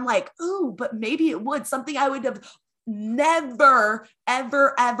good, and I'm like, ooh, but maybe it would, something I would have never,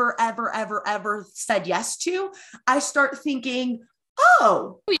 ever said yes to. I start thinking,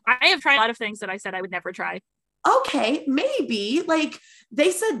 oh, I have tried a lot of things that I said I would never try. Okay, maybe. Like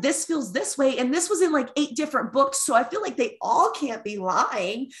they said this feels this way, and this was in like 8 different books, so I feel like they all can't be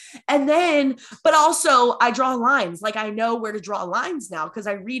lying. And then, but also I draw lines. Like I know where to draw lines now, because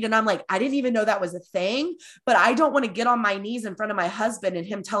I read and I'm like, I didn't even know that was a thing, but I don't want to get on my knees in front of my husband and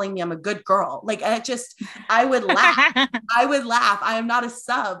him telling me I'm a good girl. Like I would laugh. I am not a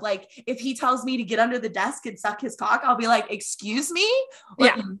sub. Like if he tells me to get under the desk and suck his cock, I'll be like, excuse me?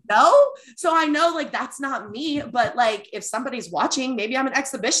 Like, yeah. No. So I know like that's not me. But like if somebody's watching, maybe I'm an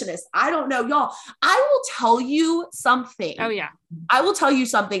exhibitionist. I don't know, y'all. I will tell you something. Oh yeah. I will tell you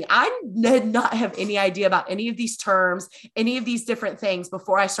something. I did not have any idea about any of these terms, any of these different things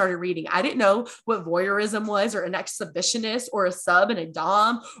before I started reading. I didn't know what voyeurism was, or an exhibitionist, or a sub and a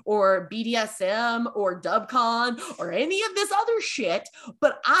dom, or BDSM, or dubcon, or any of this other shit.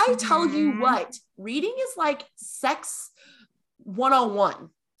 But I tell you what, reading is like sex 101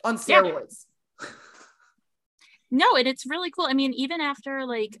 on steroids. Yeah. No, and it's really cool. I mean, even after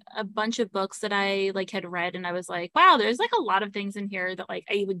like a bunch of books that I like had read, and I was like, wow, there's like a lot of things in here that like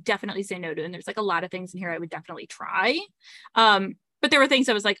I would definitely say no to, and there's like a lot of things in here I would definitely try. But there were things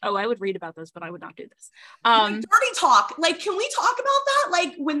I was like, oh, I would read about this, but I would not do this. Like dirty talk. Like, can we talk about that?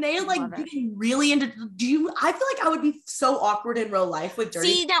 Like when they're like getting really into, I feel like I would be so awkward in real life with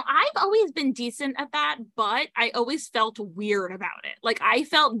dirty. See, now I've always been decent at that, but I always felt weird about it. Like I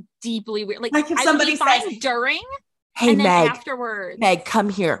felt deeply weird. Like if somebody says during, hey, and then Meg, afterwards, Meg, come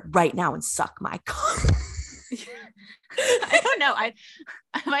here right now and suck my cock. I don't know.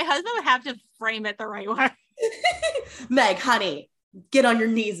 My husband would have to frame it the right way. Meg, honey, get on your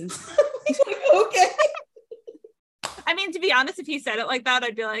knees and okay. I mean, to be honest, if he said it like that,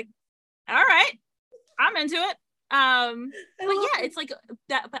 I'd be like, all right, I'm into it. But yeah, it's like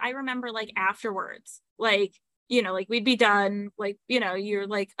that. But I remember like afterwards, like, you know, like we'd be done, like, you know, you're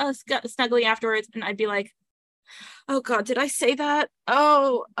like, oh, snuggling afterwards. And I'd be like, oh God, did I say that?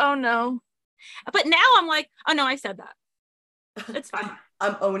 Oh no. But now I'm like, oh no, I said that. It's fine.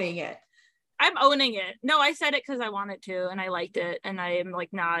 I'm owning it. I'm owning it. No, I said it because I wanted to, and I liked it, and I am like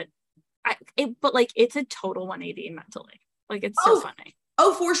not. But like it's a total 180 mentally. Like it's so funny.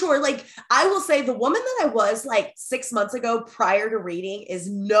 Oh, for sure. Like I will say, the woman that I was like 6 months ago prior to reading is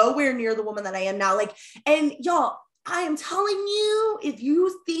nowhere near the woman that I am now. Like, and y'all, I am telling you, if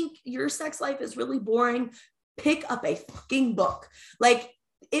you think your sex life is really boring, pick up a fucking book. Like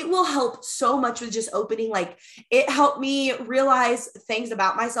it will help so much with just opening. Like, it helped me realize things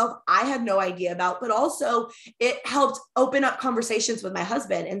about myself I had no idea about, but also it helped open up conversations with my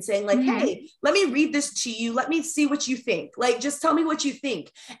husband and saying like, hey, let me read this to you. Let me see what you think. Like, just tell me what you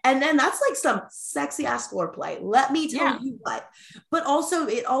think. And then that's like some sexy ass foreplay. Let me tell you what. But also,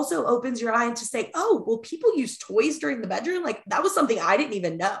 it also opens your eye to say, oh, well, people use toys during the bedroom. Like, that was something I didn't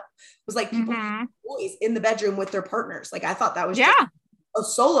even know. It was like people use toys in the bedroom with their partners. Like, I thought that was just a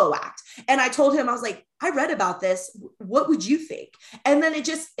solo act. And I told him, I was like, I read about this. What would you think? And then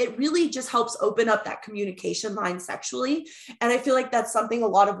it really just helps open up that communication line sexually. And I feel like that's something a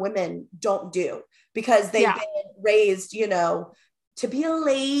lot of women don't do because they've been raised, you know, to be a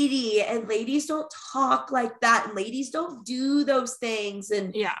lady, and ladies don't talk like that. And ladies don't do those things.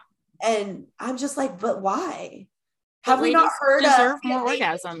 And I'm just like, but why? Have we not heard deserve more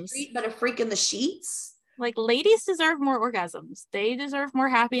orgasms? But a freak in the sheets? Like, ladies deserve more orgasms. They deserve more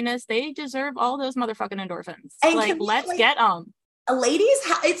happiness. They deserve all those motherfucking endorphins. And like, let's get them. Ladies,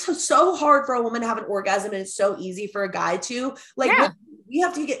 it's so hard for a woman to have an orgasm, and it's so easy for a guy to. Like, we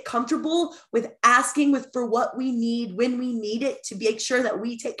have to get comfortable with asking for what we need when we need it, to make sure that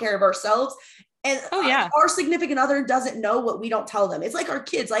we take care of ourselves. And our significant other doesn't know what we don't tell them. It's like our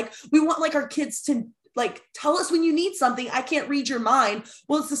kids. Like, we want like our kids to like tell us when you need something. I can't read your mind.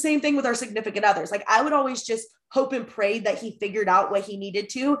 Well, it's the same thing with our significant others. Like, I would always just hope and pray that he figured out what he needed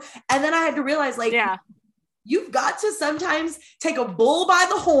to. And then I had to realize, like, you've got to sometimes take a bull by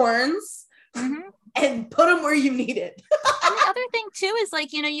the horns and put them where you need it. And the other thing too is,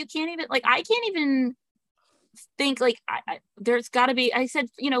 like, you know, you can't even, like, I can't even think, like, there's gotta be, I said,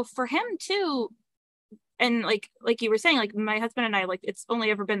 you know, for him too. And like you were saying, like, my husband and I, like, it's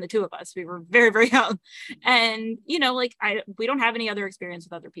only ever been the two of us. We were very, very young. And, you know, like, we don't have any other experience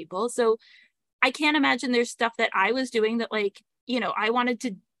with other people. So I can't imagine there's stuff that I was doing that, like, you know, I wanted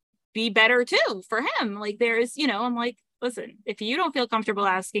to be better too for him. Like, there's, you know, I'm like, listen, if you don't feel comfortable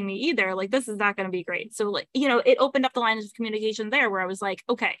asking me either, like, this is not going to be great. So, like, you know, it opened up the lines of communication there where I was like,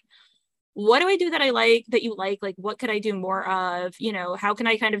 okay, what do I do that I like, that you like what could I do more of? You know, how can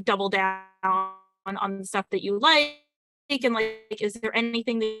I kind of double down on the stuff that you like? And like, is there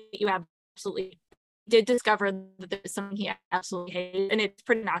anything that you absolutely did discover that there's something he absolutely hates? And it's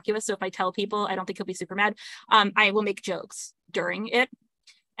pretty innocuous, so if I tell people, I don't think he'll be super mad. I will make jokes during it,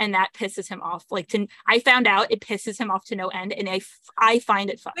 and that pisses him off. Like, I found out it pisses him off to no end, and I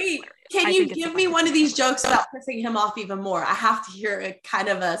find it fun. Wait, can you give me one of these jokes about pissing him off even more? I have to hear a kind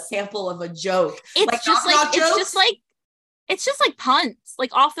of a sample of a joke. It's like, it's just like puns,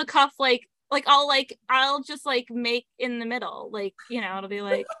 like off the cuff, like I'll just like make in the middle, like, you know, it'll be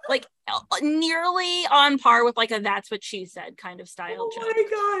like nearly on par with like a "that's what she said" kind of style joke. Oh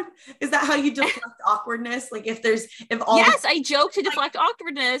my God. Is that how you deflect awkwardness? Like, I joke to deflect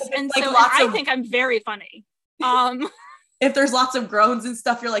awkwardness. And so I think I'm very funny. If there's lots of groans and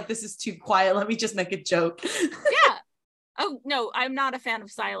stuff, you're like, this is too quiet. Let me just make a joke. Yeah. Oh no, I'm not a fan of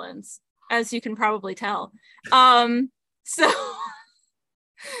silence, as you can probably tell. So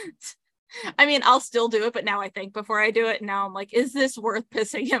I mean, I'll still do it, but now I think before I do it, and now I'm like, is this worth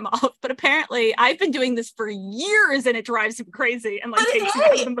pissing him off? But apparently I've been doing this for years, and it drives him crazy and like takes me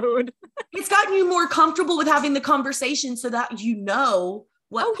out of the mood. It's gotten you more comfortable with having the conversation so that you know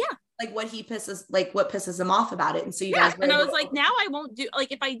what what pisses him off about it. And so you guys and I was like, now I won't do,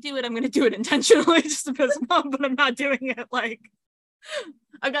 like, if I do it, I'm going to do it intentionally just to piss him off, but I'm not doing it like,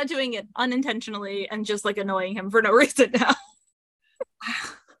 I'm not doing it unintentionally and just like annoying him for no reason now.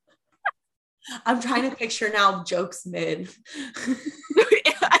 I'm trying to picture now jokes mid.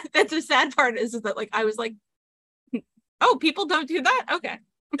 That's the sad part is that, like, I was like, oh, people don't do that? Okay.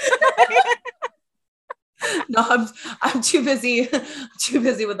 No, I'm too busy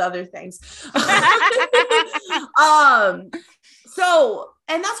with other things. So,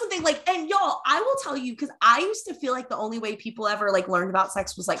 and that's one thing, like, and y'all, I will tell you, because I used to feel like the only way people ever like learned about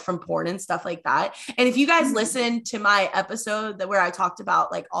sex was like from porn and stuff like that. And if you guys listen to my episode where I talked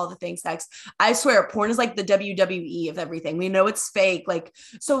about like all the things sex, I swear porn is like the WWE of everything. We know it's fake. Like,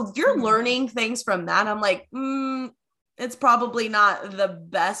 so you're learning things from that. I'm like, it's probably not the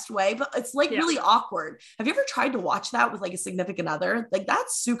best way, but it's like really awkward. Have you ever tried to watch that with like a significant other? Like,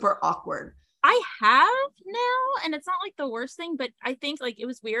 that's super awkward. I have now, and it's not like the worst thing, but I think like it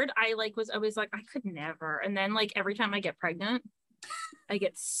was weird. I like was always like, I could never. And then like every time I get pregnant, I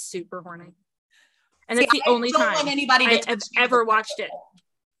get super horny. And that's the only time I've ever watched it.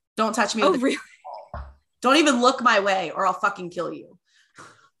 Don't touch me. Oh, really? Don't even look my way or I'll fucking kill you.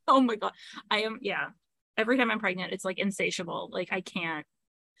 Oh my God. I am, every time I'm pregnant, it's like insatiable. Like, I can't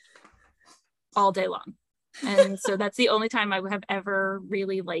all day long. And so that's the only time I have ever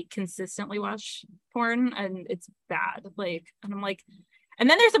really like consistently watched porn, and it's bad. Like, and I'm like, and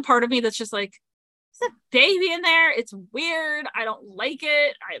then there's a part of me that's just like, there's a baby in there. It's weird. I don't like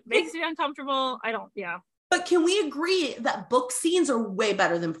it. It makes me uncomfortable. I don't, yeah. But can we agree that book scenes are way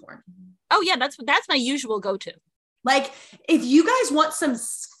better than porn? Oh yeah, that's my usual go-to. Like, if you guys want some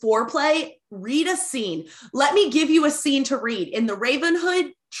foreplay, read a scene. Let me give you a scene to read. In the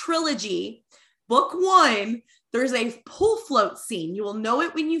Ravenhood trilogy, book 1, there's a pool float scene. You will know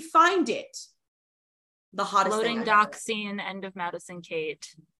it when you find it. The hottest floating dock scene, end of Madison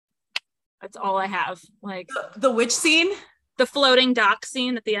Cate. That's all I have. Like the which scene? The floating dock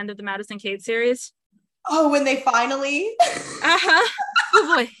scene at the end of the Madison Cate series. Oh, when they finally.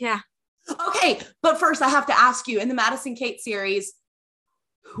 Oh boy, yeah. Okay, but first I have to ask you, in the Madison Cate series,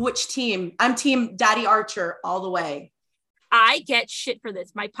 which team? I'm team Daddy Archer all the way. I get shit for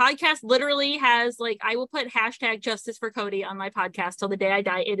this. My podcast literally has like, I will put hashtag justice for Cody on my podcast till the day I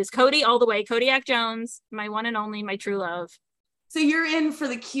die. It is Cody all the way. Kodiak Jones, my one and only, my true love. So you're in for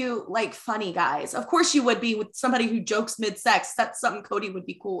the cute, like funny guys. Of course you would be with somebody who jokes mid-sex. That's something Cody would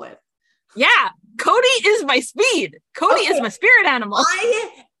be cool with. Yeah, Cody is my speed. Cody is my spirit animal.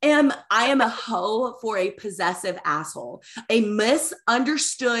 I am a hoe for a possessive asshole. A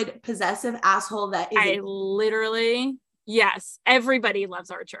misunderstood possessive asshole that is literally, yes, everybody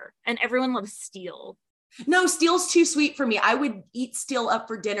loves Archer and everyone loves Steel. No, Steel's too sweet for me. I would eat Steel up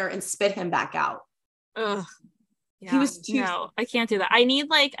for dinner and spit him back out. Ugh. Yeah, he was too. No, I can't do that. I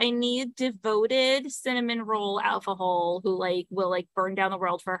need devoted cinnamon roll alcohol who like will like burn down the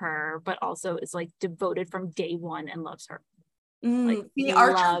world for her, but also is like devoted from day one and loves her. Like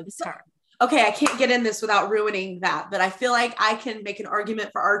loves her. Okay, I can't get in this without ruining that, but I feel like I can make an argument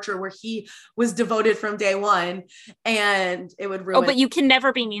for Archer where he was devoted from day one, and it would ruin. Oh, but you can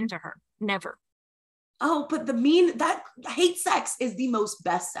never be mean to her. Never. Oh, but that hate sex is the most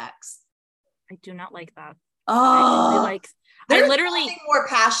best sex. I do not like that. Oh, I literally more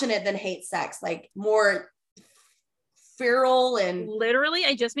passionate than hate sex, like more feral and literally.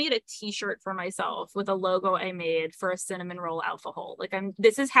 I just made a T-shirt for myself with a logo I made for a cinnamon roll alcohol. Like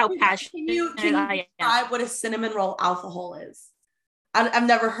this is how passionate can you I am. Describe what a cinnamon roll alcohol is? I've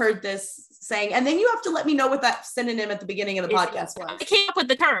never heard this saying, and then you have to let me know what that synonym at the beginning of the podcast was. I came up with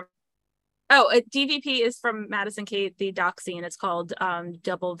the term. Oh, a DVP is from Madison Cate, the doc scene. It's called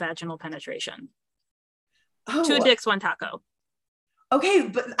double vaginal penetration. Oh. 2 dicks, 1 taco. Okay,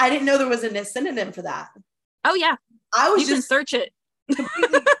 but I didn't know there was a synonym for that. Oh yeah, you can search it.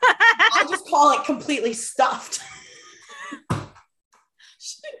 I just call it completely stuffed.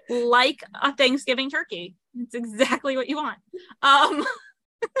 Like a Thanksgiving turkey. It's exactly what you want.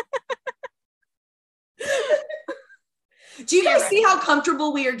 Do you guys see how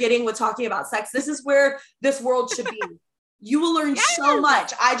comfortable we are getting with talking about sex? This is where this world should be. You will learn so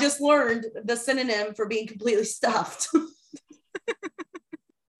much. I just learned the synonym for being completely stuffed.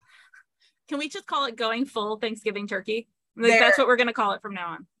 Can we just call it going full Thanksgiving turkey? Like, that's what we're going to call it from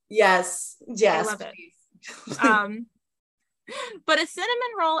now on. Yes. I love it. But a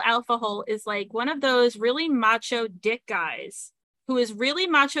cinnamon roll alcohol is like one of those really macho dick guys who is really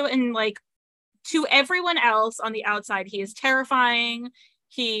macho and like to everyone else on the outside, he is terrifying.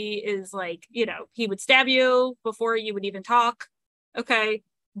 He is like, he would stab you before you would even talk. Okay.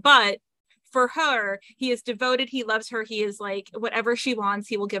 But for her, he is devoted. He loves her. He is like, whatever she wants,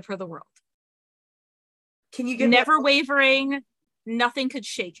 he will give her the world. Can you give never wavering? Nothing could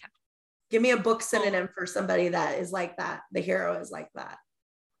shake him. Give me a book synonym for somebody that is like that. The hero is like that.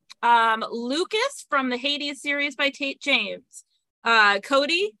 Lucas from the Hades series by Tate James.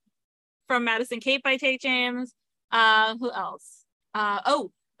 Cody from Madison Cate by Tate James. Who else?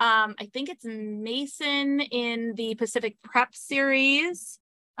 I think it's Mason in the Pacific Prep series.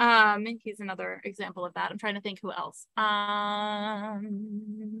 He's another example of that. I'm trying to think who else.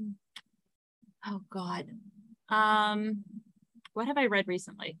 Oh God. What have I read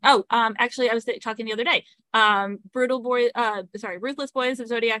recently? Actually, I was talking the other day. Ruthless Boys of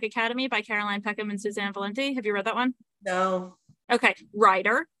Zodiac Academy by Caroline Peckham and Suzanne Valenti. Have you read that one? No. Okay.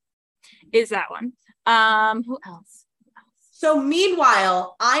 Rider is that one. Who else? So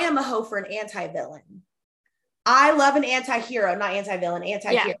meanwhile, I am a hoe for an anti-villain. I love an anti-hero, not anti-villain,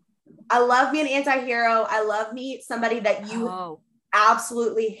 anti-hero. Yeah. I love me an anti-hero. I love me somebody that you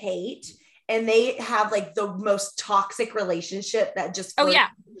absolutely hate. And they have like the most toxic relationship that just the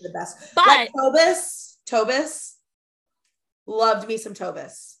best. But like Tobis loved me some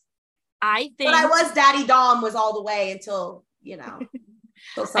Tobis. I think, but I was Daddy Dom was all the way until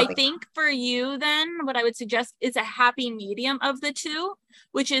So I think for you then, what I would suggest is a happy medium of the two,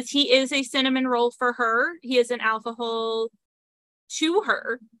 which is he is a cinnamon roll for her. He is an alcohol to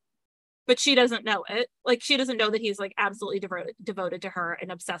her, but she doesn't know it. Like, she doesn't know that he's like absolutely devoted to her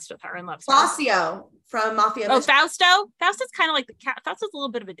and obsessed with her and loves her. Fausto from Mafia. Oh, Fausto. Fausto's kind of like the cat. Fausto's a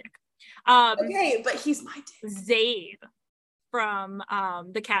little bit of a dick. Okay, but he's my dick. Zaid from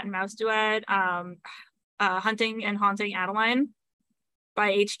the Cat and Mouse duet, Hunting and Haunting Adeline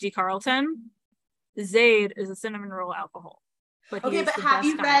by H.D. Carlton. Zaid is a cinnamon roll alcohol. But okay, but have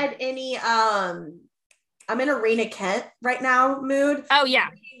you read any I'm in a Raina Kent right now mood. Oh yeah.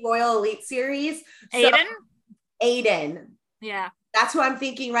 Royal Elite series. Aiden? Yeah. That's who I'm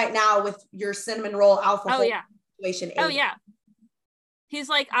thinking right now with your cinnamon roll alcohol situation. Aiden. Oh yeah. He's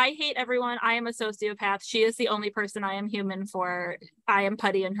like, I hate everyone. I am a sociopath. She is the only person I am human for. I am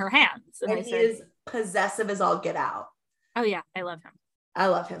putty in her hands. And he is possessive as all get out. Oh yeah, I love him. I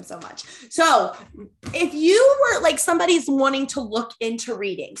love him so much. So if you were like, somebody's wanting to look into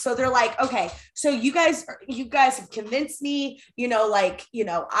reading, so they're like, okay, so you guys have convinced me,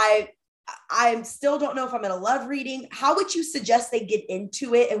 I still don't know if I'm going to love reading. How would you suggest they get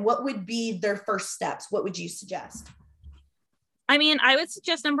into it? And what would be their first steps? What would you suggest? I mean, I would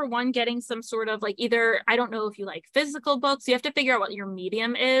suggest number one, getting some sort of like either, I don't know if you like physical books, you have to figure out what your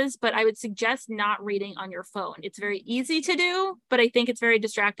medium is, but I would suggest not reading on your phone. It's very easy to do, but I think it's very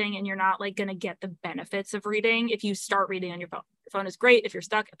distracting and you're not like going to get the benefits of reading if you start reading on your phone. Your phone is great if you're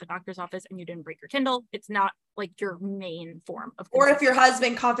stuck at the doctor's office and you didn't break your Kindle. It's not like your main form of Or if your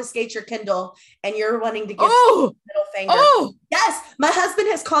husband confiscates your Kindle and you're wanting to give middle finger. Oh, yes. My husband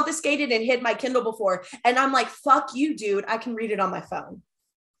has confiscated and hid my Kindle before. And I'm like, fuck you, dude. I can read it on my phone.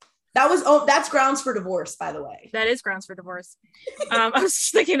 That's grounds for divorce, by the way. That is grounds for divorce. I was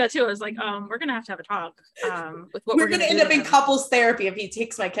just thinking that too. I was like, we're going to have a talk with what we're going to end up in couples therapy if he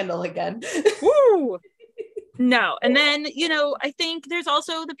takes my Kindle again. Woo! No. And then, I think there's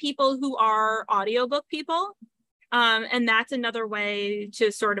also the people who are audiobook people. And that's another way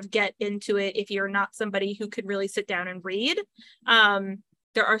to sort of get into it if you're not somebody who could really sit down and read.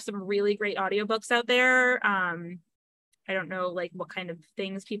 There are some really great audiobooks out there. I don't know like what kind of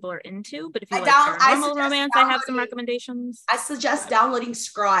things people are into, but if you like paranormal romance, I have some recommendations. I suggest downloading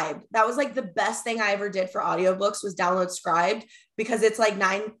Scribd. That was like the best thing I ever did for audiobooks was download Scribd, because it's like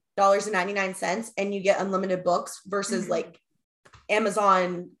 $9.99 and you get unlimited books versus like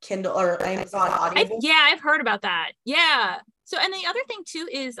Amazon Kindle or Amazon Audible. I've heard about that. Yeah. So, and the other thing too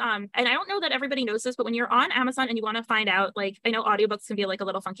is, and I don't know that everybody knows this, but when you're on Amazon and you want to find out, like, I know audiobooks can be like a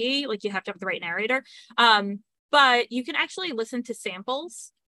little funky, like you have to have the right narrator. But you can actually listen to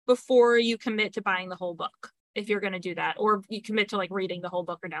samples before you commit to buying the whole book, if you're going to do that, or you commit to like reading the whole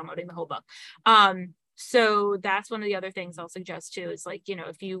book or downloading the whole book. So that's one of the other things I'll suggest too, is like,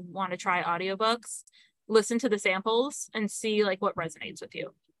 if you want to try audiobooks, listen to the samples and see like what resonates with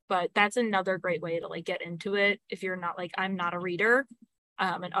you. But that's another great way to like get into it. If you're not like, I'm not a reader,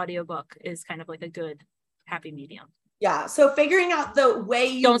 an audiobook is kind of like a good happy medium. Yeah. So figuring out the way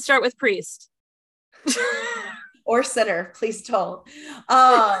you don't start with priest. Or sinner, please don't.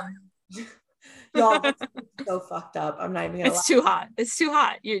 Y'all, that's so fucked up. I'm not even gonna lie. It's too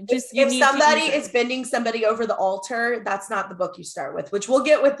hot. If somebody is bending somebody over the altar, that's not the book you start with, which we'll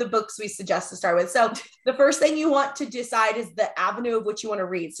get with the books we suggest to start with. So the first thing you want to decide is the avenue of what you want to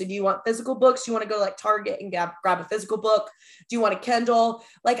read. So do you want physical books? Do you want to go to like Target and grab a physical book? Do you want a Kindle?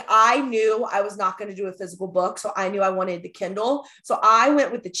 Like, I knew I was not going to do a physical book, so I knew I wanted the Kindle. So I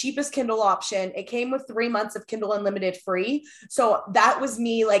went with the cheapest Kindle option. It came with 3 months of Kindle Unlimited free. So that was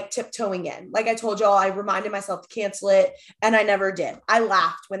me like tiptoeing in. Like I told y'all, I reminded myself to cancel it and I never did. I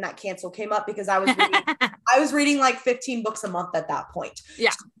laughed when that cancel came up because I was reading like 15 books a month at that point.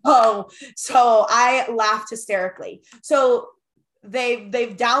 Yeah. So I laughed hysterically. So they've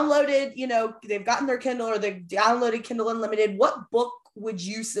downloaded, they've gotten their Kindle or they've downloaded Kindle Unlimited. What books would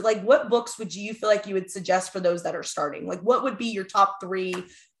you feel like you would suggest for those that are starting? Like, what would be your top 3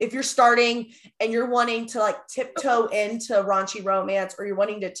 if you're starting and you're wanting to like tiptoe into raunchy romance, or you're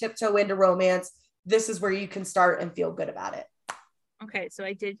wanting to tiptoe into romance? This is where you can start and feel good about it. Okay. So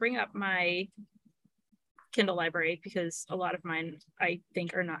I did bring up my Kindle library because a lot of mine I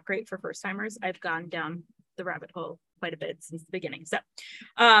think are not great for first timers. I've gone down the rabbit hole quite a bit since the beginning. So,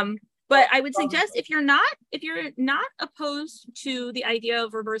 but I would suggest if you're not opposed to the idea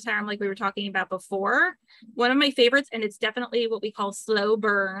of reverse harem, like we were talking about before, one of my favorites, and it's definitely what we call slow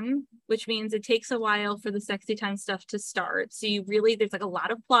burn, which means it takes a while for the sexy time stuff to start. So there's like a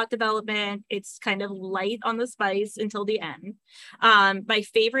lot of plot development. It's kind of light on the spice until the end. My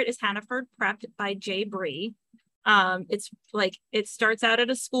favorite is Hannaford Prep by J Bree. It's like, it starts out at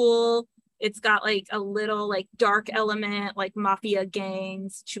a school. It's got like a little like dark element, like mafia gang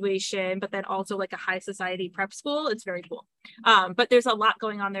situation, but then also like a high society prep school. It's very cool. But there's a lot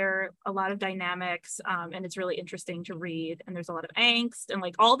going on there, a lot of dynamics, and it's really interesting to read. And there's a lot of angst and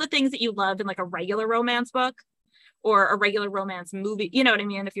like all the things that you love in like a regular romance book or a regular romance movie. You know what I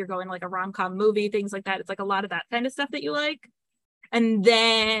mean? If you're going like a rom-com movie, things like that, it's like a lot of that kind of stuff that you like. And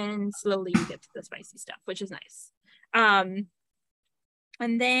then slowly you get to the spicy stuff, which is nice. And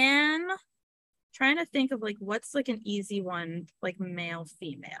then trying to think of like what's like an easy one, like male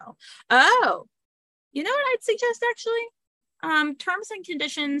female. Oh, you know what I'd suggest actually? Terms and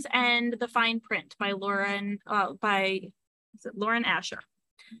Conditions and the Fine Print by Lauren Asher.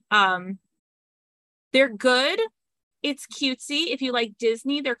 They're good. It's cutesy. If you like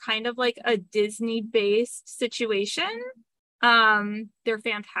Disney, they're kind of like a Disney based situation. They're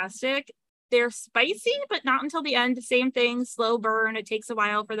fantastic. They're spicy, but not until the end. Same thing, slow burn. It takes a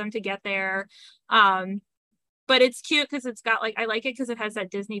while for them to get there. But it's cute because it's got like, I like it because it has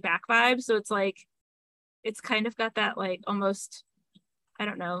that Disney back vibe. So it's like, it's kind of got that like almost, I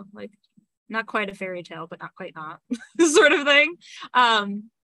don't know, like not quite a fairy tale, but not quite not sort of thing.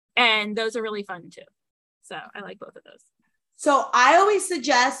 And those are really fun too. So I like both of those. So I always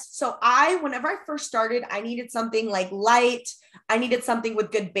suggest, whenever I first started, I needed something like light. I needed something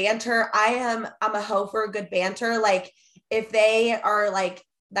with good banter. I'm a hoe for a good banter. Like if they are like,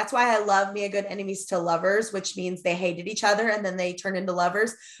 that's why I love Me a Good Enemies to Lovers, which means they hated each other and then they turn into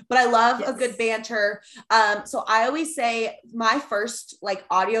lovers. But I love a good banter. So I always say my first like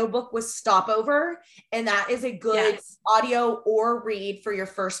audiobook was Stopover, and that is a good audio or read for your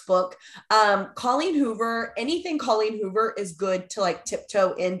first book. Colleen Hoover, anything Colleen Hoover is good to like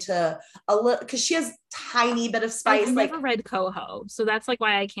tiptoe into a little, because she has tiny bit of spice. I've never read Coho, so that's like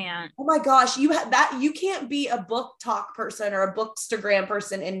why I can't. Oh my gosh, you can't be a book talk person or a bookstagram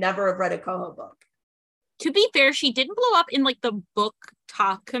person and never have read a Coho book. To be fair, she didn't blow up in like the book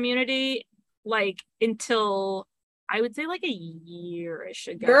talk community like until I would say like a year-ish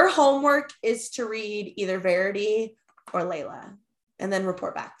ago. Your homework is to read either Verity or Layla and then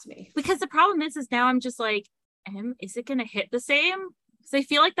report back to me. Because the problem is now I'm just like, is it gonna hit the same? So I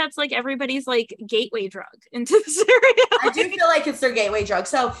feel like that's like everybody's like gateway drug into this area. I do feel like it's their gateway drug.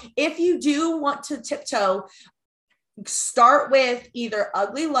 So if you do want to tiptoe, start with either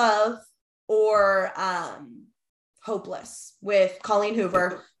Ugly Love or Hopeless with Colleen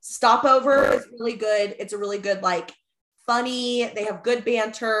Hoover. Stopover is really good. It's a really good, like funny. They have good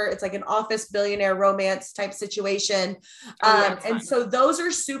banter. It's like an office billionaire romance type situation. And so those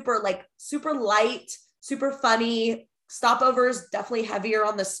are super light, super funny. Stopover is definitely heavier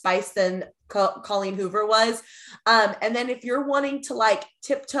on the spice than Colleen Hoover was. And then if you're wanting to like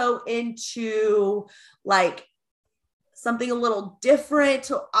tiptoe into like something a little different,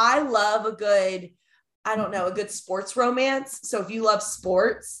 so I love a good sports romance. So if you love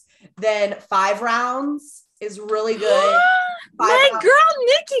sports, then 5 Rounds is really good. My girl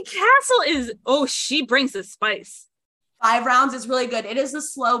Nikki Castle she brings the spice. 5 Rounds is really good. It is a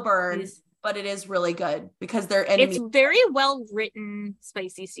slow burn. But it is really good because they're enemies. It's very well written,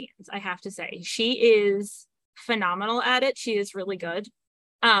 spicy scenes, I have to say. She is phenomenal at it. She is really good.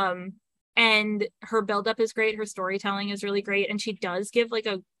 And her buildup is great. Her storytelling is really great. And she does give like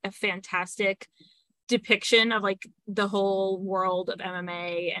a fantastic depiction of like the whole world of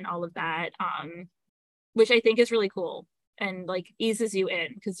MMA and all of that, which I think is really cool and like eases you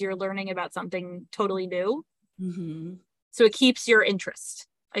in because you're learning about something totally new. Mm-hmm. So it keeps your interest,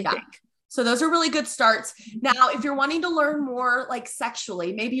 I think. So those are really good starts. Now, if you're wanting to learn more like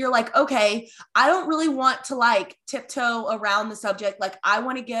sexually, maybe you're like, okay, I don't really want to like tiptoe around the subject. Like I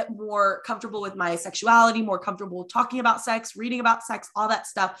want to get more comfortable with my sexuality, more comfortable talking about sex, reading about sex, all that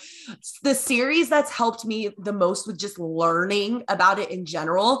stuff. The series that's helped me the most with just learning about it in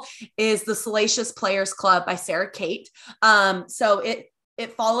general is the Salacious Players Club by Sara Cate. So it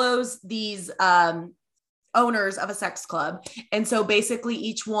follows these, owners of a sex club. And so basically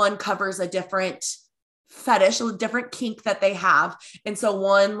each one covers a different fetish, a different kink that they have. And so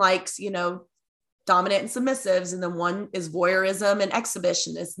one likes, dominant and submissives. And then one is voyeurism and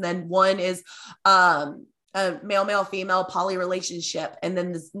exhibitionists. And then one is a male, female poly relationship. And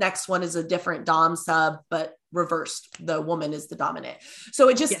then the next one is a different dom sub, but reversed. The woman is the dominant. So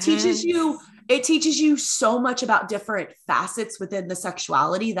it just teaches you so much about different facets within the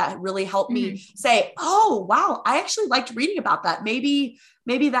sexuality that really helped me say, oh, wow, I actually liked reading about that. Maybe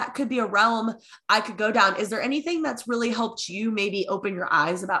that could be a realm I could go down. Is there anything that's really helped you maybe open your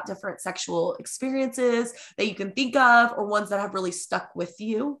eyes about different sexual experiences that you can think of, or ones that have really stuck with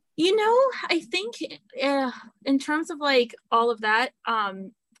you? I think in terms of like all of that,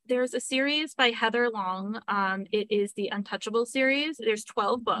 there's a series by Heather Long. It is the Untouchable series. There's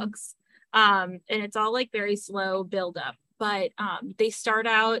 12 books, and it's all like very slow build up. But they start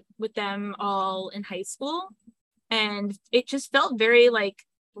out with them all in high school, and it just felt very like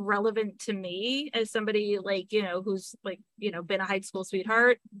relevant to me as somebody like, who's like, been a high school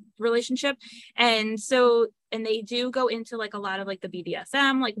sweetheart relationship. And they do go into like a lot of like the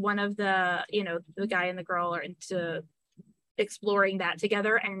BDSM, like one of the, the guy and the girl are into exploring that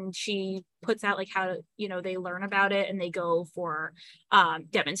together, and she puts out like how to, they learn about it and they go for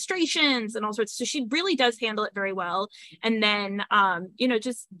demonstrations and all sorts. So she really does handle it very well. And then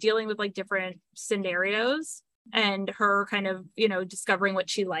just dealing with like different scenarios and her kind of discovering what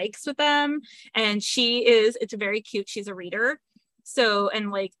she likes with them. And it's very cute. She's a reader, so,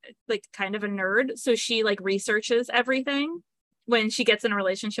 and like kind of a nerd, so she like researches everything when she gets in a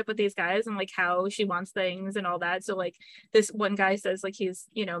relationship with these guys and like how she wants things and all that. So like this one guy says like he's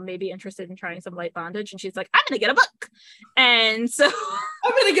maybe interested in trying some light bondage, and she's like, I'm gonna get a book. And so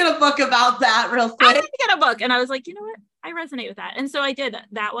I'm gonna get a book about that real quick. I'm gonna get a book. And I was like, you know what, I resonate with that. And so I did.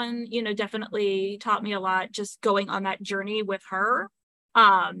 That one definitely taught me a lot. Just going on that journey with her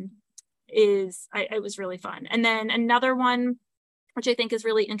it was really fun. And then another one which I think is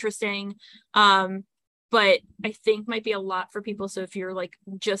really interesting, but I think might be a lot for people. So if you're like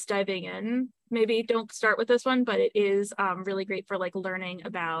just diving in, maybe don't start with this one, but it is really great for like learning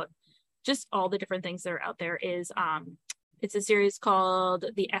about just all the different things that are out there. It's a series called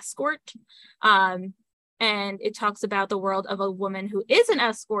The Escort. And it talks about the world of a woman who is an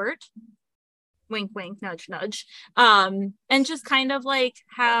escort, wink, wink, nudge, nudge. And just kind of like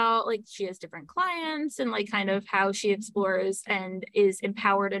how like she has different clients and like kind of how she explores and is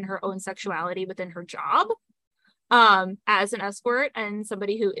empowered in her own sexuality within her job as an escort and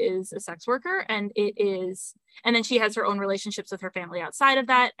somebody who is a sex worker. And then she has her own relationships with her family outside of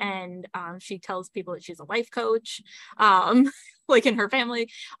that. And she tells people that she's a life coach, like in her family.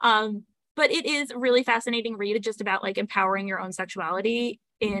 But it is a really fascinating read just about like empowering your own sexuality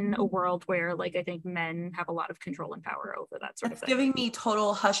in a world where like I think men have a lot of control and power over that sort of thing. It's giving me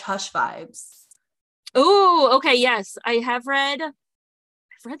total Hush Hush vibes. Oh, okay, yes. I've read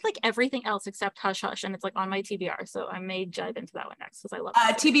like everything else except Hush Hush, and it's like on my TBR, so I may dive into that one next because I love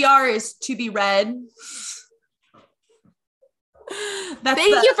it. TBR is to be read. Thank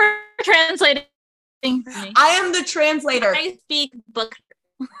you for translating for me. I am the translator. I speak book.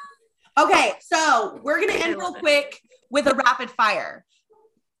 Okay, so we're going to end real quick with a rapid fire.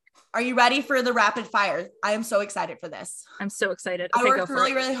 Are you ready for the rapid fire? I am so excited for this. I'm so excited. Okay, I worked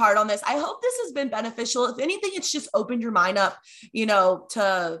really, really hard on this. I hope this has been beneficial. If anything, it's just opened your mind up,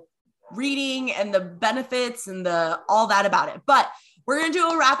 to reading and the benefits and all that about it. But we're going to do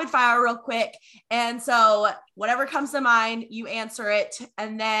a rapid fire real quick. And so whatever comes to mind, you answer it,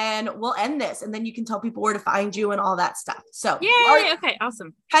 and then we'll end this. And then you can tell people where to find you and all that stuff. So yay, okay,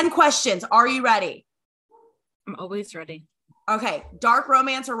 awesome. 10 questions. Are you ready? I'm always ready. Okay. Dark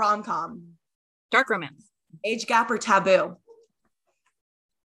romance or rom-com? Dark romance. Age gap or taboo?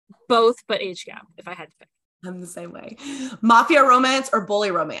 Both, but age gap, if I had to pick. I'm the same way. Mafia romance or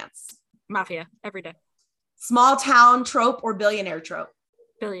bully romance? Mafia, every day. Small town trope or billionaire trope?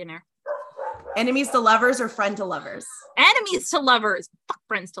 Billionaire. Enemies to lovers or friend to lovers? Enemies to lovers. Fuck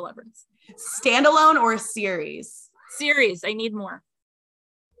friends to lovers. Standalone or a series? Series. I need more.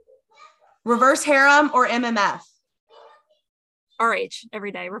 Reverse harem or MMF? RH,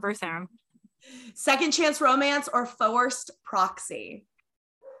 every day. Reverse harem. Second chance romance or forced proxy?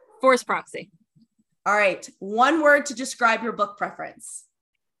 Forced proxy. All right. One word to describe your book preference.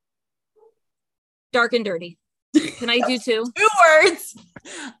 Dark and dirty. Can I do two? 2 words.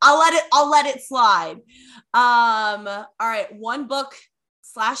 I'll let it slide. All right. One book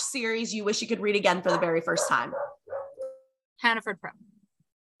 / series you wish you could read again for the very first time. Hannaford Prep.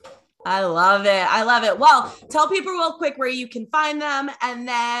 I love it. I love it. Well, tell people real quick where you can find them, and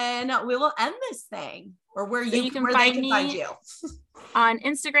then we will end this thing, or where they can find you. On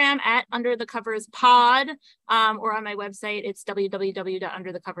Instagram at underthecoverspod, or on my website, it's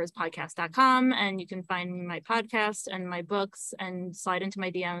www.underthecoverspodcast.com. And you can find my podcast and my books and slide into my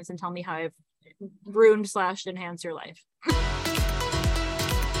DMs and tell me how I've ruined / enhanced your life.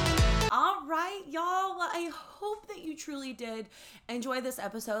 All right, y'all. Well, I hope that you truly did enjoy this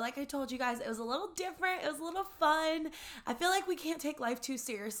episode. Like I told you guys, it was a little different. It was a little fun. I feel like we can't take life too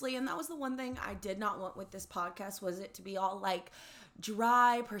seriously. And that was the one thing I did not want with this podcast, was it to be all like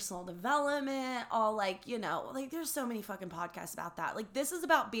dry personal development, all like, you know, like there's so many fucking podcasts about that. Like this is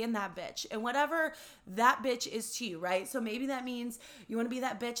about being that bitch and whatever that bitch is to you, right? So maybe that means you want to be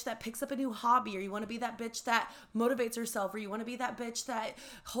that bitch that picks up a new hobby, or you want to be that bitch that motivates herself, or you want to be that bitch that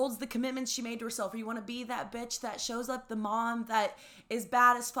holds the commitments she made to herself, or you want to be that bitch that shows up the mom that is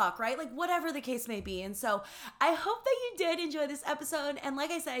bad as fuck, right? Like whatever the case may be. And so I hope that you did enjoy this episode. And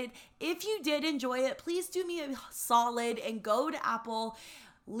like I said, if you did enjoy it, please do me a solid and go to Apple,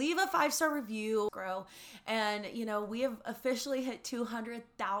 leave a 5-star review, grow. And, you know, we have officially hit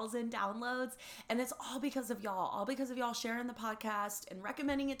 200,000 downloads, and it's all because of y'all sharing the podcast and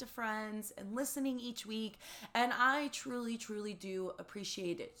recommending it to friends and listening each week. And I truly, truly do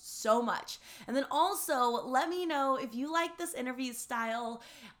appreciate it so much. And then also let me know if you like this interview style.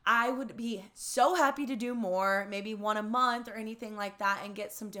 I would be so happy to do more, maybe one a month or anything like that, and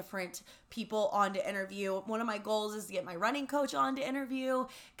get some different people on to interview. One of my goals is to get my running coach on to interview,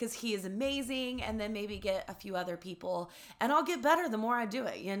 because he is amazing, and then maybe get a few other people, and I'll get better the more I do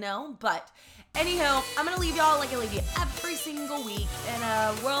it, you know? But anyhow, I'm gonna leave y'all like I leave you every single week in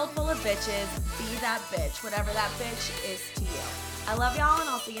a world full of bitches. Be that bitch, whatever that bitch is to you. I love y'all, and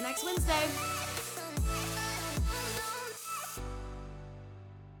I'll see you next Wednesday.